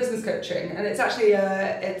London Business Coaching, and it's actually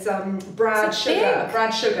Brad Sugar.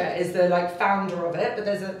 Brad Sugar is the founder of it, but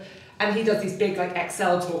and he does these big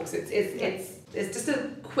Excel talks. It's just a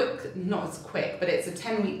quick, not as quick, but it's a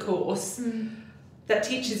 10-week course that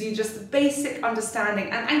teaches you just the basic understanding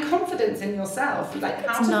and confidence in yourself,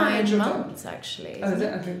 how to manage your 9 months actually. Oh, is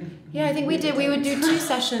it? Yeah, I think we did. We would do 2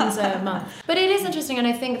 sessions a month. But it is interesting, and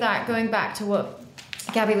I think that going back to what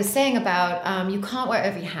Gabby was saying about you can't wear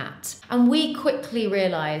every hat. And we quickly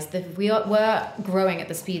realized that if we were growing at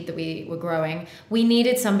the speed that we were growing, we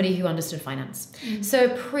needed somebody who understood finance. Mm-hmm. So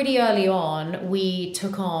pretty early on, we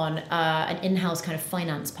took on an in-house kind of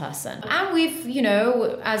finance person. And we've,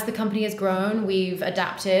 as the company has grown, we've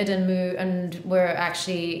adapted and moved, and we're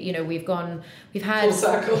actually, we've gone full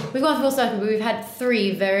circle. We've gone full circle, but we've had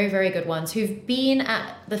 3 very, very good ones who've been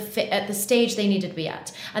at the stage they needed to be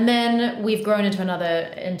at. And then we've grown into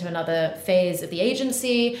another phase of the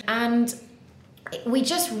agency, and we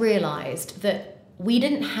just realized that we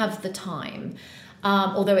didn't have the time,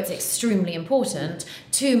 although it's extremely important,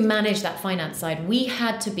 to manage that finance side. We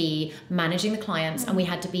had to be managing the clients, and we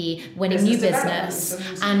had to be winning new business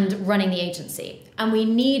and running the agency. And we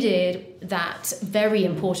needed that very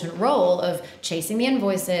important role of chasing the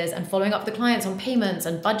invoices and following up the clients on payments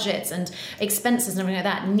and budgets and expenses and everything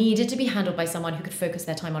like that needed to be handled by someone who could focus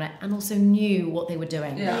their time on it and also knew what they were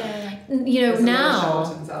doing. But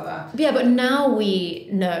now we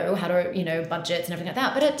know how to, budgets and everything like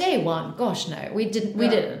that. But at day one, gosh, no, we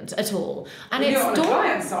didn't at all. And it's on a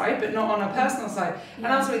client side, but not on a personal side. And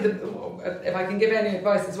ultimately, if I can give any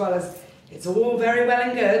advice as well, as it's all very well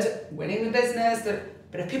and good winning the business,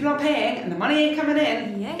 but if people aren't paying and the money ain't coming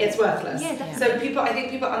in, it's worthless. Yeah, definitely. So I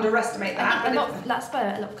think people underestimate that. That's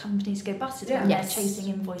why a lot of companies go busted when they're chasing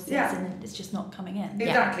invoices and it's just not coming in.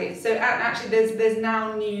 Exactly. So actually, there's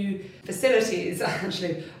now new facilities.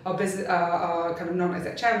 Actually, our kind of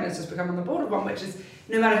non-exec chairman has just become on the board of one, which is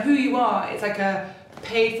no matter who you are, it's like a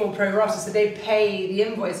paid for pro rata, so they pay the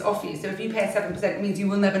invoice off you. So if you pay 7%, it means you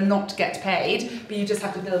will never not get paid, but you just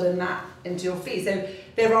have to build in that into your fee. So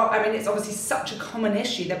it's obviously such a common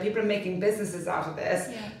issue that people are making businesses out of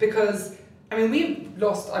this because we've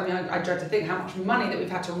lost, I dread to think how much money that we've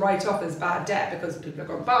had to write off as bad debt because people have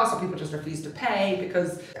gone bust or people just refuse to pay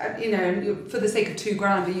because, for the sake of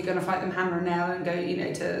 £2,000, are you going to fight them hammer and nail and go,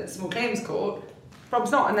 to small claims court?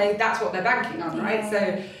 Rob's not, and that's what they're banking on, right?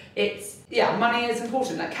 So it's, money is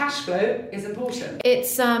important. Like cash flow is important.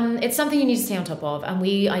 It's something you need to stay on top of, and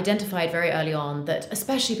we identified very early on that,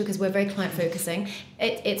 especially because we're very client focusing,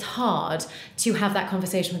 it's hard to have that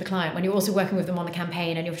conversation with the client when you're also working with them on the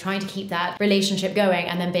campaign and you're trying to keep that relationship going,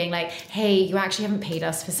 and then being like, hey, you actually haven't paid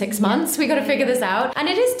us for 6 months, we got to figure this out. And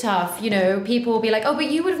it is tough, people will be like, oh, but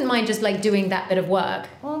you wouldn't mind just like doing that bit of work.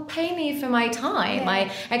 Well, pay me for my time,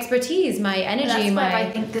 my expertise, my energy.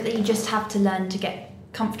 I think that you just have to learn to get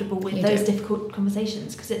comfortable with those difficult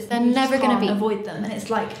conversations, because they're never going to be, avoid them, and it's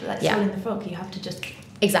like swallowing the frog. You have to just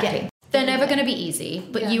they're never going to be easy,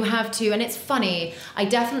 but you have to. And it's funny, I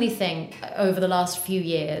definitely think over the last few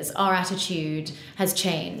years our attitude has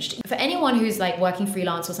changed. For anyone who's like working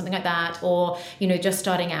freelance or something like that, or just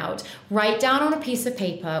starting out, write down on a piece of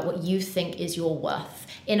paper what you think is your worth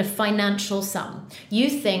in a financial sum. You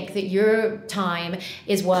think that your time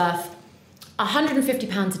is worth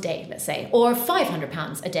 £150 a day, let's say, or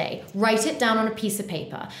 £500 a day. Write it down on a piece of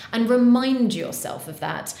paper and remind yourself of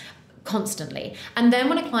that constantly. And then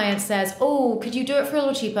when a client says, oh, could you do it for a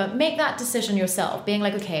little cheaper, make that decision yourself, being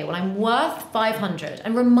like, okay, well, I'm worth 500,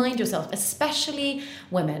 and remind yourself, especially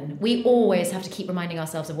women, we always have to keep reminding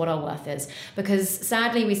ourselves of what our worth is, because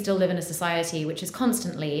sadly we still live in a society which is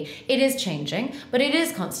constantly, it is changing, but it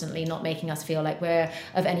is constantly not making us feel like we're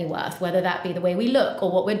of any worth, whether that be the way we look or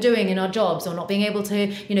what we're doing in our jobs or not being able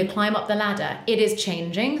to, climb up the ladder. It is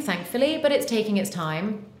changing, thankfully, but it's taking its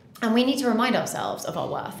time. And we need to remind ourselves of our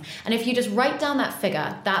worth. And if you just write down that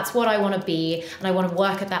figure, that's what I want to be, and I want to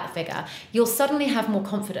work at that figure, you'll suddenly have more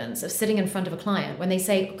confidence of sitting in front of a client when they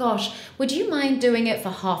say, gosh, would you mind doing it for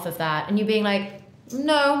half of that? And you being like,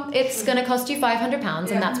 no, it's going to cost you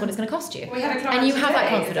 £500 and that's what it's going to cost you. We had a client and you today, have that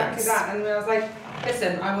confidence. Exactly that. And I was like,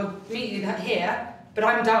 listen, I will meet you here, but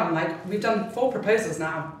I'm done. Like, we've done 4 proposals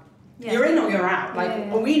now. Yeah. You're in or you're out.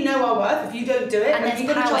 Like, we know our worth. If you don't do it, and there's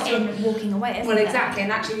power in walking away, isn't there? Exactly.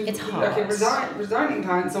 And actually, it's hard. Like resigning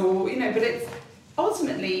clients, or but it's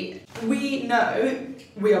ultimately, we know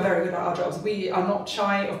we are very good at our jobs. We are not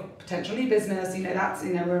shy of potential new business. That's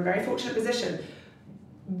we're in a very fortunate position.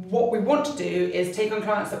 What we want to do is take on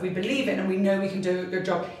clients that we believe in and we know we can do a good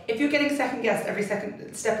job. If you're getting second guessed every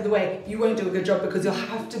second step of the way, you won't do a good job, because you'll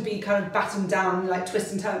have to be kind of battened down and like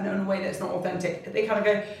twist and turn in a way that's not authentic. They kind of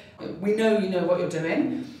go, we know you know what you're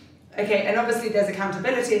doing. Okay, and obviously there's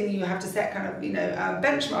accountability and you have to set kind of,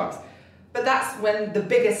 benchmarks. But that's when the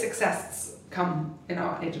biggest successes come in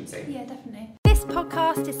our agency. Yeah, definitely. This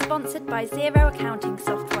podcast is sponsored by Xero Accounting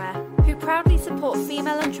Software, who proudly support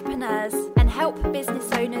female entrepreneurs and help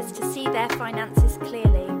business owners to see their finances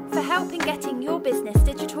clearly. For help in getting your business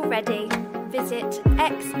digital ready, visit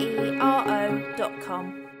xero.com.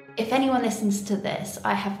 If anyone listens to this,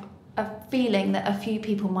 I have a feeling that a few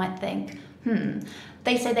people might think,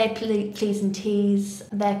 they say they're please and tease,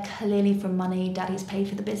 they're clearly from money, daddy's paid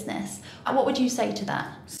for the business. What would you say to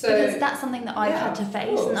that? Because that's something that I've had to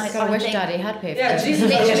face. And I wish daddy had paid for the business. Yeah,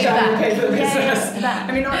 Jesus, I wish daddy paid for the business.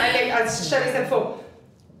 I mean, as Shelley said before,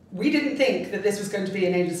 we didn't think that this was going to be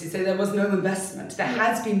an agency, so there was no investment. There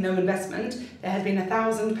has been no investment. There has been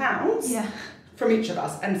 £1,000 from each of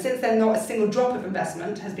us, and since then not a single drop of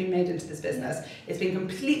investment has been made into this business. It's been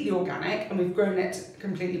completely organic, and we've grown it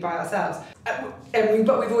completely by ourselves. But we've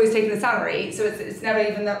always taken a salary, so it's never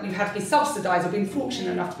even that we've had to be subsidised or been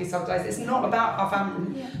fortunate enough to be subsidised. It's not about our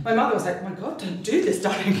family. Yeah. My mother was like, oh my God, don't do this,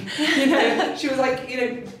 darling. She was like,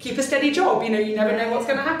 keep a steady job. You never know what's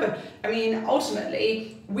going to happen. I mean,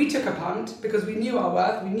 ultimately, we took a punt because we knew our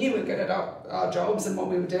worth, we knew we were good at our jobs and what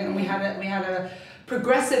we were doing, and we had a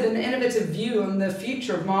progressive and innovative view on the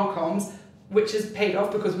future of Marcoms, which has paid off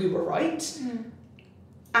because we were right.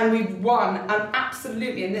 And we won, and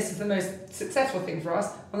absolutely, and this is the most successful thing for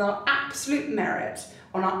us, on our absolute merit,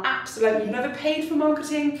 we've never paid for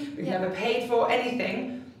marketing, we've never paid for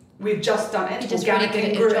anything, we've just done it,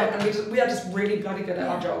 organically grew it, and we are just really bloody good at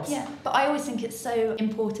our jobs. Yeah, but I always think it's so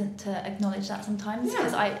important to acknowledge that sometimes,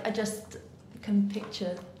 because I just can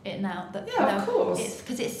picture it now that of course,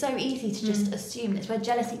 because it's so easy to just assume. It's where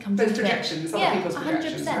jealousy comes into projections, other people's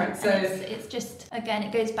projections, 100%. right? So it's just, again,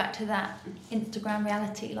 it goes back to that Instagram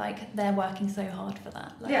reality. Like, they're working so hard for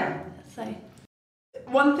that. So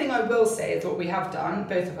one thing I will say is what we have done,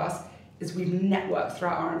 both of us, is we've networked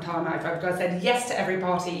throughout our entire life. I've said yes to every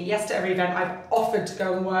party, yes to every event. I've offered to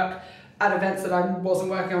go and work at events that I wasn't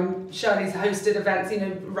working on. Shirley's hosted events,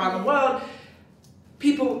 around the world.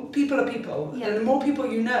 People are people, and the more people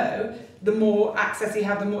you know, the more access you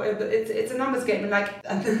have. The more it's a numbers game, and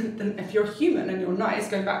then if you're human and you're nice,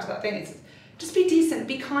 going back to that thing, it's just be decent,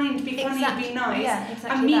 be kind, be funny, be nice,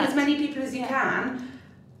 and meet as many people as you can.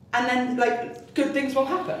 and then like good things will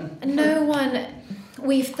happen. No one.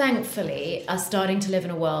 We thankfully are starting to live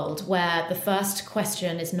in a world where the first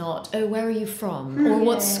question is not, oh, where are you from? Or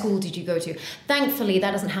what school did you go to? Thankfully, that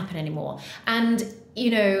doesn't happen anymore. And, you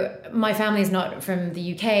know, my family is not from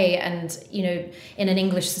the UK, and, you know, in an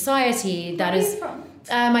English society, that is... Where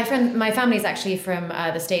are you from? My family is actually from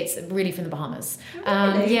the States, really from the Bahamas.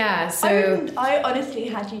 Really? Yeah, so... I honestly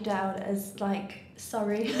had you down as, like...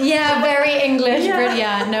 Sorry. Yeah, very English.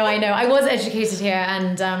 Yeah, no, I know. I was educated here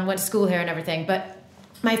and went to school here and everything, but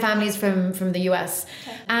my family's from the US.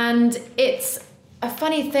 Okay. And it's a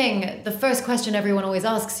funny thing. The first question everyone always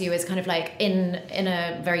asks you is kind of like, in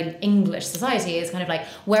a very English society, is kind of like,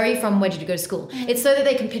 where are you from? Where did you go to school? It's so that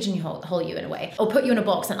they can pigeonhole you in a way, or put you in a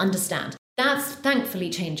box and understand. That's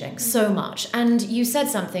thankfully changing so much. And you said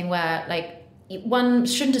something where, like, one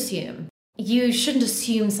shouldn't assume. You shouldn't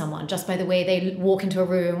assume someone just by the way they walk into a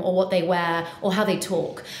room or what they wear or how they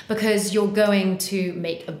talk, because you're going to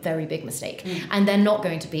make a very big mistake and they're not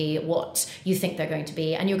going to be what you think they're going to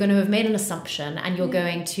be, and you're going to have made an assumption, and you're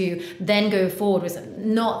going to then go forward with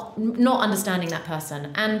not understanding that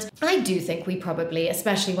person. And I do think we probably,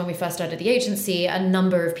 especially when we first started the agency, a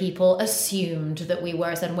number of people assumed that we were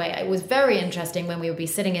a certain way. It was very interesting when we would be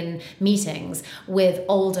sitting in meetings with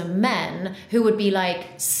older men who would be like,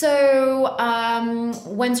 so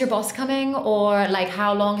when's your boss coming? Or like,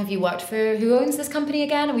 how long have you worked for, who owns this company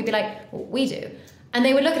again? And we'd be like, well, we do. And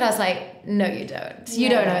they would look at us like, no, you don't. You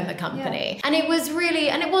don't own the company. Yeah. And it was really,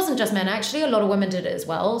 and it wasn't just men, actually. A lot of women did it as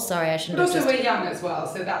well. Sorry, I shouldn't have But also we're young as well,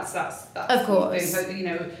 so that's of course. So, you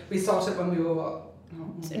know, we started when we were...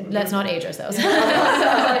 Let's not age ourselves. Please.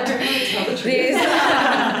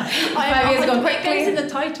 5 years gone quickly. It's in the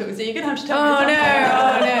title, so you're going to have to tell me.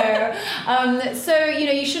 Oh no. So, you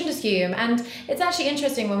know, you shouldn't assume. And it's actually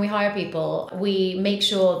interesting when we hire people, we make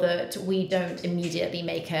sure that we don't immediately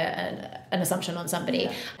make an assumption on somebody.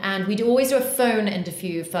 Yeah. And we always do a phone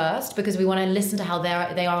interview first, because we want to listen to how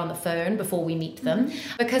they are on the phone before we meet them.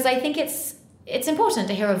 Because I think it's important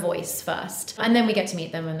to hear a voice first, and then we get to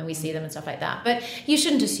meet them and then we see them and stuff like that. But you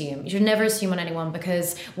shouldn't assume. You should never assume on anyone,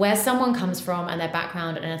 because where someone comes from and their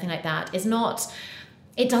background and anything like that is not...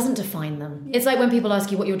 It doesn't define them. It's like when people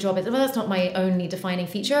ask you what your job is. Well, that's not my only defining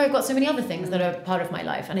feature. I've got so many other things that are part of my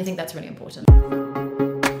life, and I think that's really important.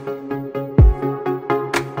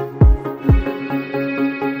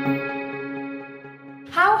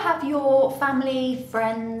 How have your family,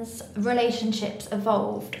 friends, relationships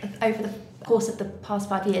evolved over the course of the past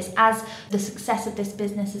 5 years as the success of this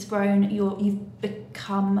business has grown? You've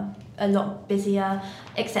become a lot busier,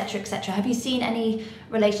 etc., etc. Have you seen any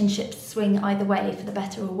relationships swing either way, for the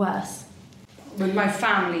better or worse? With my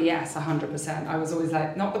family, yes, 100%. I was always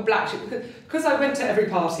like, not the black sheep, because I went to every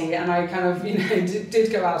party and I kind of, you know,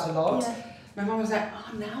 did go out a lot. Yeah. My mum was like,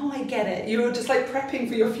 oh, now I get it. You were just like prepping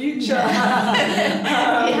for your future. You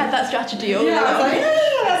had that strategy all along. I was like,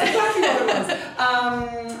 yeah, that's exactly what it was.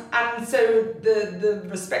 And so the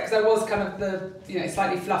respect, because I was kind of the, you know,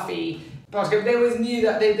 slightly fluffy party, they always knew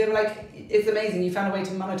that they were like, it's amazing, you found a way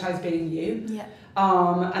to monetize being you. Yeah.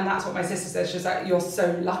 And that's what my sister said. She was like, you're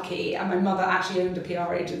so lucky. And my mother actually owned a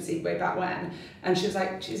PR agency way back when, and she was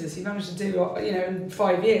like, Jesus, you managed to do, you know, in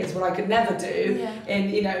 5 years what I could never do. Yeah. In,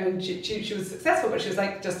 you know, and she was successful, but she was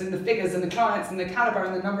like, just in the figures and the clients and the caliber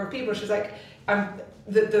and the number of people, she was like,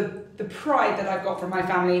 the pride that I've got from my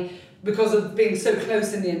family, because of being so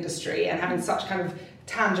close in the industry and having such kind of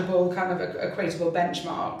tangible, kind of equatable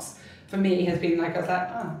benchmarks, for me has been like, I was like,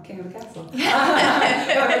 oh, king of the castle. But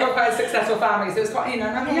I've got quite a successful family, so it's quite, you know,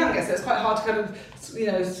 and I'm the youngest, so it's quite hard to kind of, you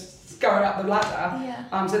know, scurry up the ladder.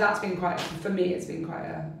 Yeah. So that's been quite, for me, it's been quite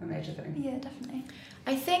a major thing. Yeah, definitely.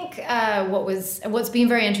 I think what's been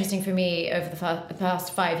very interesting for me over the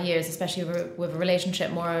past 5 years, especially with a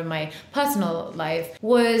relationship more in my personal life,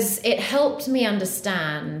 was it helped me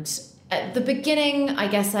understand. At the beginning, I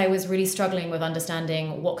guess I was really struggling with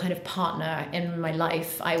understanding what kind of partner in my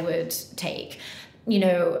life I would take. You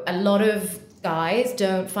know, a lot of guys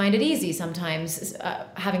don't find it easy sometimes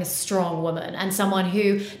having a strong woman and someone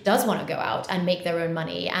who does want to go out and make their own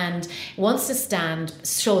money and wants to stand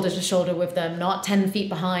shoulder to shoulder with them, not 10 feet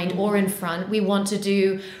behind or in front. We want to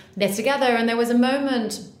do this together. And there was a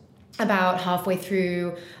moment about halfway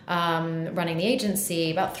through running the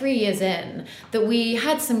agency, about 3 years in, that we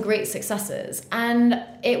had some great successes. And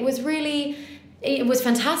it was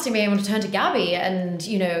fantastic being able to turn to Gabby and,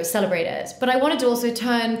 you know, celebrate it. But I wanted to also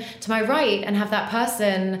turn to my right and have that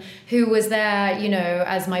person who was there, you know,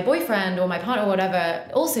 as my boyfriend or my partner or whatever,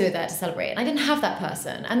 also there to celebrate. And I didn't have that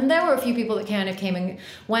person. And there were a few people that kind of came and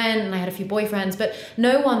went, and I had a few boyfriends, but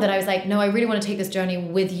no one that I was like, no, I really want to take this journey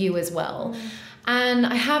with you as well. And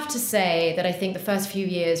I have to say that I think the first few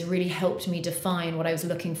years really helped me define what I was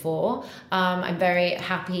looking for. I'm very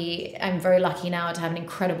happy. I'm very lucky now to have an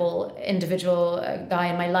incredible individual guy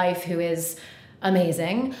in my life who is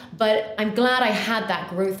amazing. But I'm glad I had that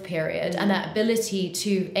growth period and that ability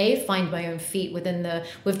to find my own feet with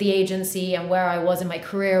the agency and where I was in my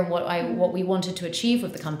career and what we wanted to achieve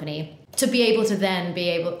with the company, to be able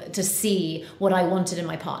to see what I wanted in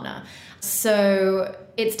my partner. So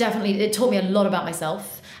it taught me a lot about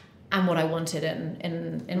myself and what I wanted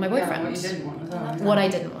in my boyfriend. What you didn't want as well. What I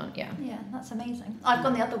didn't want, yeah. Yeah, that's amazing. I've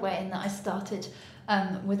gone the other way in that I started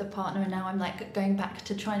with a partner, and now I'm like going back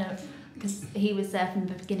to trying to, because he was there from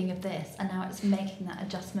the beginning of this, and now it's making that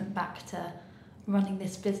adjustment back to running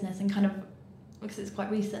this business and kind of, because it's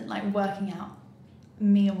quite recent, like working out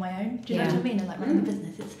me on my own. Do you know what I mean? And like running the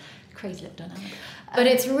business, it's crazy little dynamic. But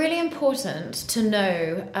it's really important to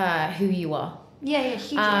know who you are. Yeah,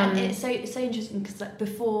 hugely. And it's so interesting because like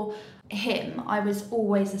before him, I was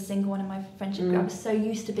always a single one in my friendship group. I was so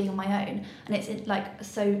used to being on my own, and it's like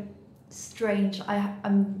so strange.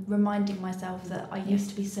 I'm reminding myself that I used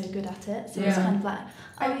to be so good at it. So it's kind of like,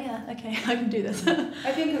 oh yeah, okay, I can do this.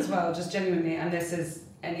 I think as well, just genuinely, and this is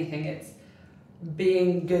anything, it's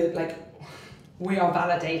being good. Like, we are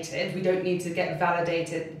validated. We don't need to get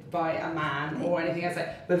validated by a man or anything else.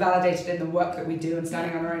 Like, we're validated in the work that we do and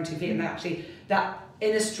standing on our own 2 feet, and actually that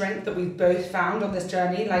inner strength that we've both found on this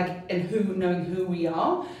journey, like in knowing who we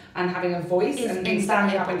are and having a voice and being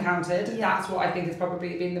standing up and counted. That's what I think has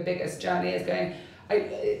probably been the biggest journey, is going,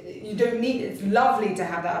 you don't need, it's lovely to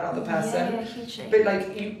have that other person, hugely. but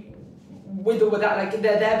like you, with or without, like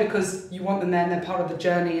they're there because you want them there and they're part of the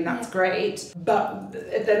journey, and that's great. But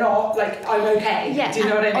if they're not, like, I'm okay. Yeah, do you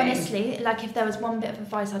know what I mean? Honestly, like if there was one bit of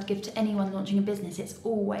advice I'd give to anyone launching a business, it's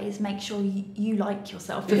always make sure you like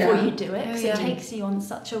yourself before you do it, because it takes you on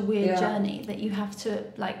such a weird journey that you have to,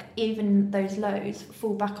 like, even those lows,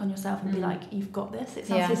 fall back on yourself and be like, you've got this. It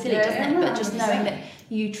sounds so silly, doesn't it? But just knowing that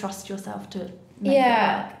you trust yourself to make it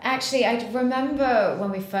work. Actually, I remember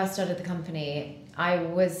when we first started the company, I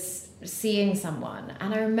was seeing someone,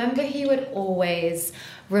 and I remember he would always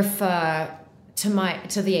refer to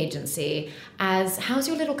the agency as, how's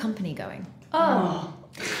your little company going? Oh.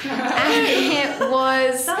 And it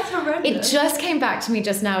was, that's horrendous. It just came back to me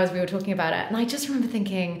just now as we were talking about it, and I just remember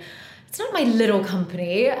thinking, it's not my little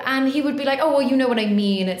company. And he would be like, oh, well, you know what I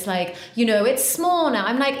mean, it's like, it's small now.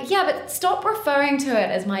 I'm like, yeah, but stop referring to it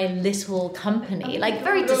as my little company, like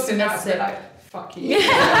very dismissive. Fuck you. Literally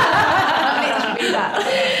that.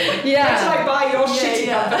 Where should I buy your shitty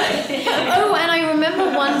company? Oh, and I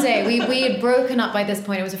remember one day we had broken up by this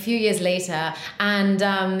point. It was a few years later,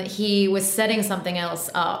 and he was setting something else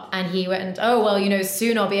up, and he went, oh, well,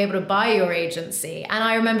 soon I'll be able to buy your agency. And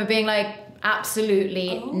I remember being like,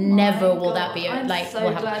 absolutely never will that be. I'm like, so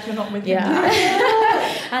glad you're not with me.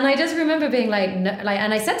 And I just remember being like, no,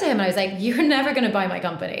 and I said to him, I was like, you're never going to buy my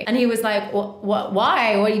company. And he was like, what?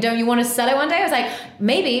 Why? Don't you want to sell it one day? I was like,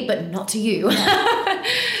 maybe, but not to you.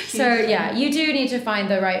 So yeah, you do need to find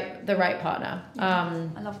the right partner.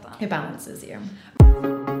 I love that. Who balances you.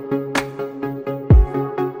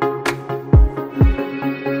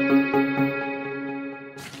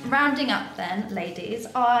 Rounding up then, ladies,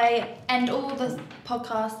 I end all the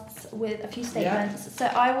podcasts with a few statements. So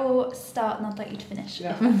I will start, and I'd like you to finish.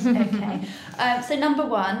 Yeah. Okay. So number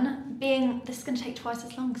one, this is going to take twice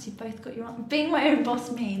as long because you've both got your own. Being my own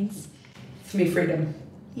boss means? For me, freedom.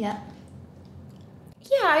 Yeah.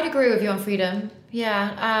 Yeah, I'd agree with you on freedom.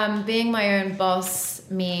 Yeah, being my own boss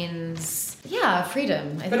means,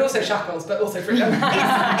 freedom. But also shackles, but also freedom.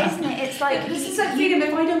 Isn't it? It's like... This is like freedom.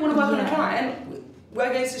 If I don't want to work on a client, we're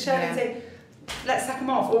going to Shirley and say, let's sack them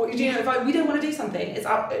off. Or, if we don't want to do something,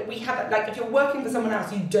 we have, like, if you're working for someone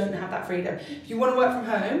else, you don't have that freedom. If you want to work from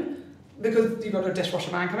home, because you've got a dishwasher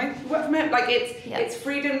man coming, you work from home. Like, it's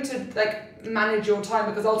freedom to, like, manage your time,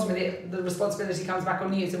 because ultimately the responsibility comes back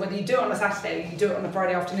on you. So whether you do it on a Saturday or you do it on a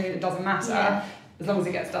Friday afternoon, it doesn't matter, as long as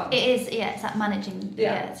it gets done. It is, it's that managing,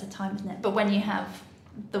 it's a time, isn't it? But when you have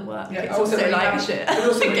the work, it's also like shit. But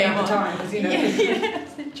also when you have the time,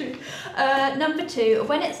 because, so true. Number two,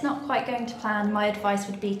 when it's not quite going to plan, my advice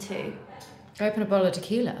would be to... open a bottle of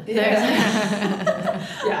tequila.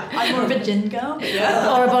 I'm more of a gin girl.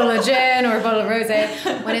 Or a bottle of gin, or a bottle of rosé.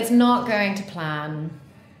 When it's not going to plan.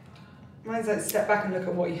 Mine's like, step back and look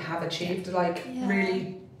at what you have achieved. Like,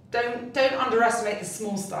 really, don't underestimate the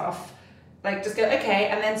small stuff. Like, just go, okay,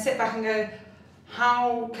 and then sit back and go,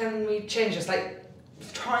 how can we change this? Like,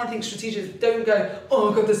 try and think strategic. Don't go,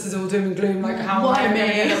 oh god, this is all doom and gloom. Like, how am I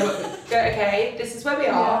going to go? Okay, this is where we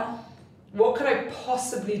are. What could I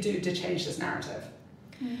possibly do to change this narrative?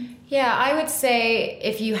 Yeah, I would say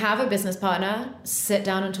if you have a business partner, sit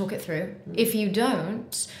down and talk it through. If you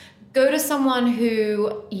don't, go to someone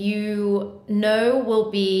who you know will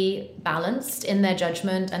be balanced in their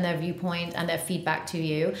judgment and their viewpoint and their feedback to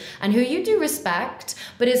you, and who you do respect,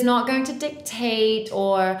 but is not going to dictate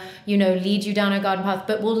or, lead you down a garden path,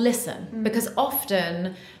 but will listen. Because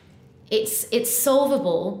often it's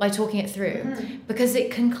solvable by talking it through, because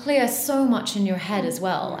it can clear so much in your head as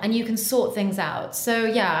well, and you can sort things out. So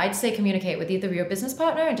yeah, I'd say communicate with either your business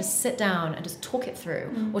partner and just sit down and just talk it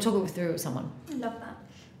through, or talk it through with someone. I love that.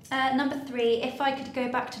 Number 3, if I could go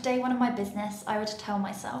back to day 1 of my business, I would tell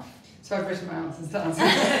myself. So I've written my answers to answer.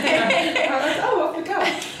 Off we go.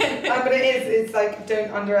 But it's like,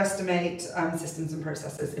 don't underestimate systems and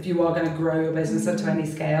processes. If you are going to grow your business to any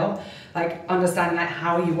scale, like understanding like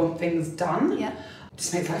how you want things done. Yeah.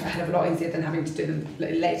 Just makes life a hell of a lot easier than having to do them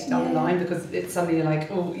later down the line, because it's suddenly you're like,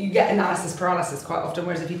 you get analysis paralysis quite often,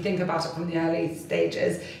 whereas if you think about it from the early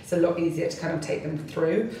stages, it's a lot easier to kind of take them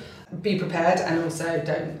through. Be prepared, and also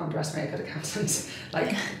don't underestimate a good accountant. Go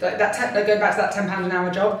back to that £10 an hour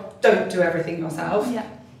job. Don't do everything yourself. Yeah.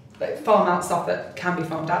 Farm out stuff that can be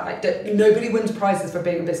farmed out. Nobody wins prizes for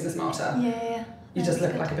being a business martyr. Yeah. You just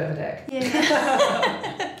look like a bit of a dick.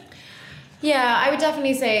 Yeah. Yeah, I would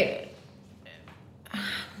definitely say,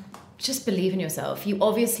 just believe in yourself. You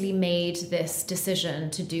obviously made this decision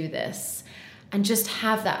to do this, and just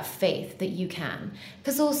have that faith that you can.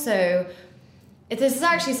 Because also, this is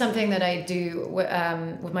actually something that I do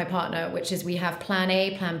with my partner, which is we have plan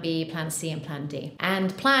A, plan B, plan C, and plan D.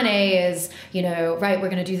 And plan A is, right, we're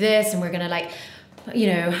going to do this, and we're going to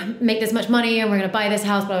make this much money, and we're going to buy this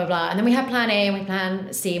house, blah, blah, blah. And then we have plan A, and we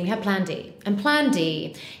plan C, and we have plan D. And plan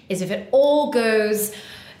D is if it all goes,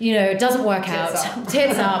 doesn't work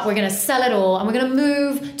tits up, we're going to sell it all, and we're going to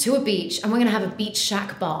move to a beach, and we're going to have a beach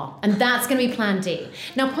shack bar. And that's going to be plan D.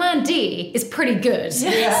 Now, plan D is pretty good.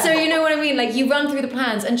 Yeah. So you know what I mean? Like, you run through the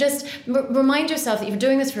plans and just remind yourself that you're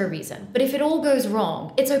doing this for a reason. But if it all goes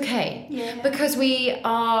wrong, it's okay. Yeah. Because we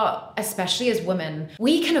are, especially as women,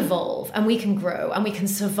 we can evolve, and we can grow, and we can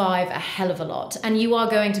survive a hell of a lot. And you are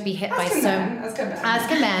going to be hit by some... As can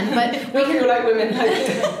men. But we can... like women.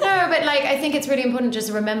 No, but I think it's really important just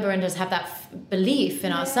to remember and just have that belief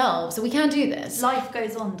in ourselves that we can do this. Life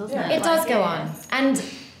goes on, doesn't it? It does go on. And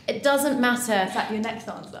it doesn't matter. Is that your next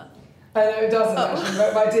answer? I know it doesn't actually,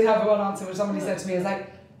 but I did have one answer which somebody said to me,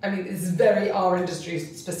 it's very our industry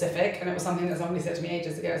specific, and it was something that somebody said to me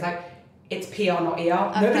ages ago. It's like, it's PR, not ER.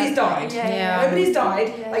 Okay. Nobody's died. Yeah. Nobody's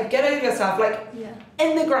died. Yeah. Get over yourself.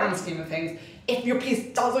 In the grand scheme of things, if your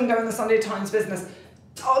piece doesn't go in the Sunday Times business,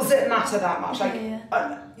 does it matter that much?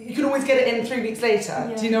 You can always get it in 3 weeks later.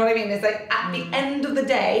 Yeah. Do you know what I mean? It's at the end of the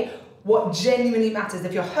day, what genuinely matters,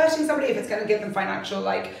 if you're hurting somebody, if it's going to give them financial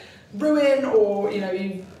ruin, or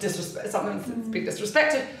you disrespect something that's being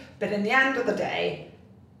disrespected, but in the end of the day,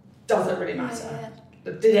 does it really matter?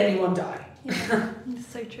 Yeah. Did anyone die? Yeah. It's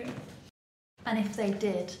so true. And if they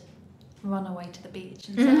did, run away to the beach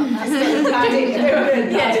and set up that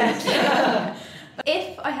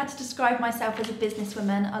If I had to describe myself as a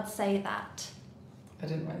businesswoman, I'd say that. I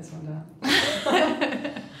didn't write this one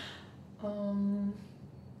down.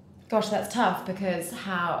 Gosh, that's tough, because if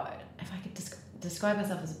I could describe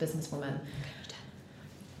myself as a businesswoman,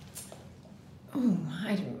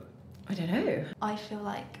 I don't know. I feel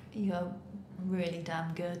like you're really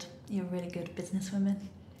damn good. You're a really good businesswoman.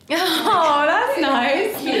 Oh, that's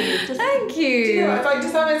nice. Thank you. Do you know, if I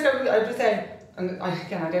describe myself, I'd just say, and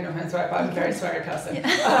again, I don't know how to swear, but I'm a very sweary person.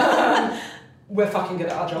 Yeah. We're fucking good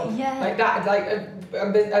at our job. Yeah.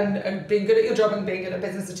 And being good at your job and being good at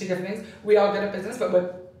business are two different things. We are good at business, but we're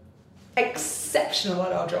exceptional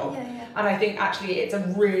at our job. Yeah. And I think actually it's a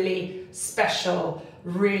really special,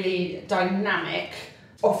 really dynamic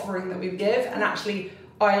offering that we give. And actually,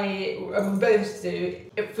 I'm both do.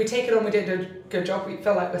 If we take it on, we did a good job, we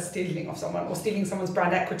feel like we're stealing off someone, or stealing someone's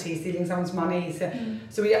brand equity, stealing someone's money.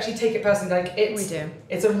 So we actually take it personally.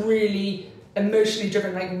 It's a really emotionally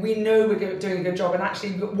driven. We know we're doing a good job, and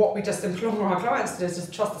actually, what we just implore our clients to do is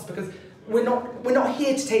just trust us, because we're not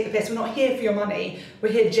here to take the piss. We're not here for your money.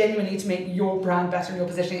 We're here genuinely to make your brand better and your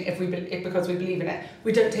positioning because we believe in it.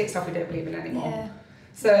 We don't take stuff we don't believe in anymore. Yeah.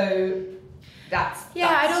 So.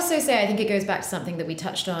 I'd also say I think it goes back to something that we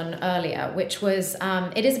touched on earlier, which was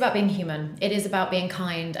it is about being human. It is about being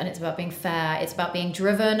kind, and it's about being fair. It's about being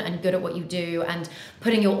driven and good at what you do and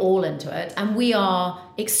putting your all into it. And we are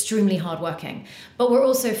extremely hardworking, but we're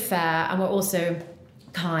also fair, and we're also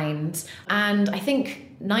kind, and I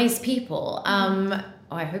think nice people.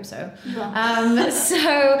 I hope so.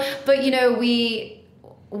 Yeah. But we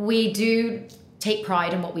do take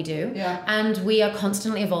pride in what we do. Yeah. And we are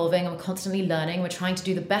constantly evolving and we're constantly learning. We're trying to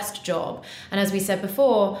do the best job. And as we said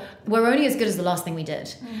before, we're only as good as the last thing we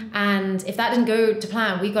did. And if that didn't go to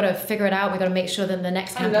plan, we've got to figure it out. We've got to make sure that the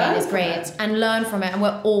next campaign is great and learn from it. And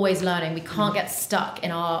we're always learning. We can't get stuck in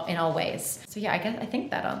our ways. So yeah, I think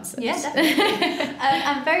that answers. Yeah, definitely.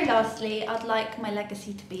 And very lastly, I'd like my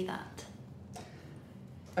legacy to be that.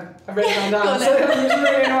 I've written that down, so I'm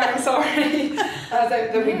really annoying, sorry.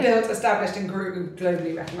 That we built, established and grew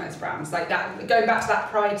globally recognised brands. Like that, going back to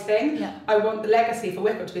that pride thing, I want the legacy for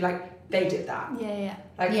Wicked to be like, they did that. Yeah.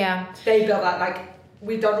 Like, they built that, like,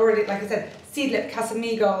 we've done already, like I said, Seedlip,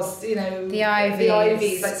 Casamigos, you know, the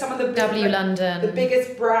Ivies, like some of the W like, London, the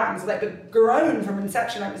biggest brands, like, but grown from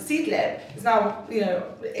inception. Like Seedlip is now, you know,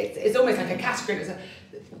 it's almost like a category.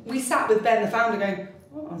 We sat with Ben, the founder, going,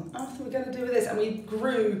 what on earth are we going to do with this? And we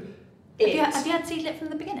grew it. Have you had Seedlip from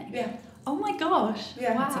the beginning? Yeah. Oh my gosh.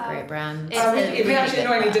 Yeah. That's a great brand. We actually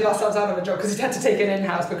annoyingly did ourselves out of a job because we had to take it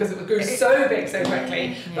in-house because it grew so big so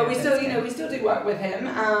quickly. But we still, we still do work with him.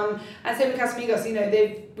 And same with Casamigos,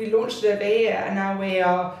 we launched it over here and now we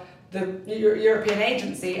are the European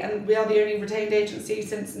agency and we are the only retained agency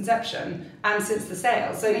since inception and since the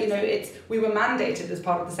sale. So, we were mandated as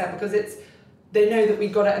part of the sale because they know that we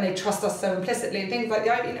got it and they trust us so implicitly and things like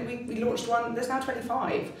that. We launched one, there's now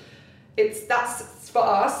 25. That's for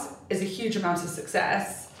us is a huge amount of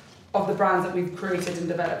success of the brands that we've created and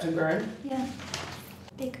developed and grown. Yeah.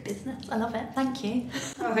 Big business. I love it. Thank you.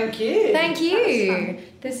 Oh, thank you. Thank you.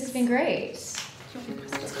 This has been great.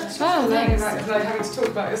 Oh, thanks. Like having to talk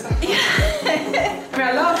about yourself.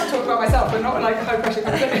 I love to talk about myself, but not like a high pressure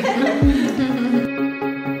company.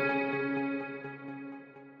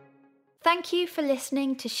 Thank you for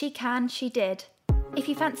listening to She Can, She Did. If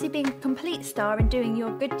you fancy being a complete star and doing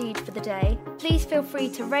your good deed for the day, please feel free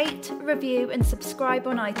to rate, review and subscribe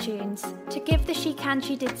on iTunes to give the She Can,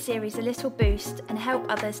 She Did series a little boost and help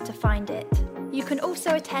others to find it. You can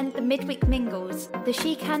also attend the Midweek Mingles, the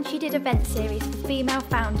She Can, She Did event series for female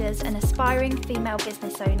founders and aspiring female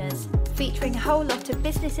business owners, featuring a whole lot of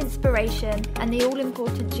business inspiration and the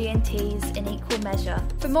all-important G&Ts in equal measure.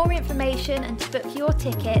 For more information and to book your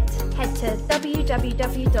ticket, head to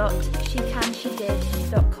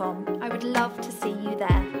www.shecanshedid.com. I would love to see you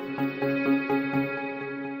there.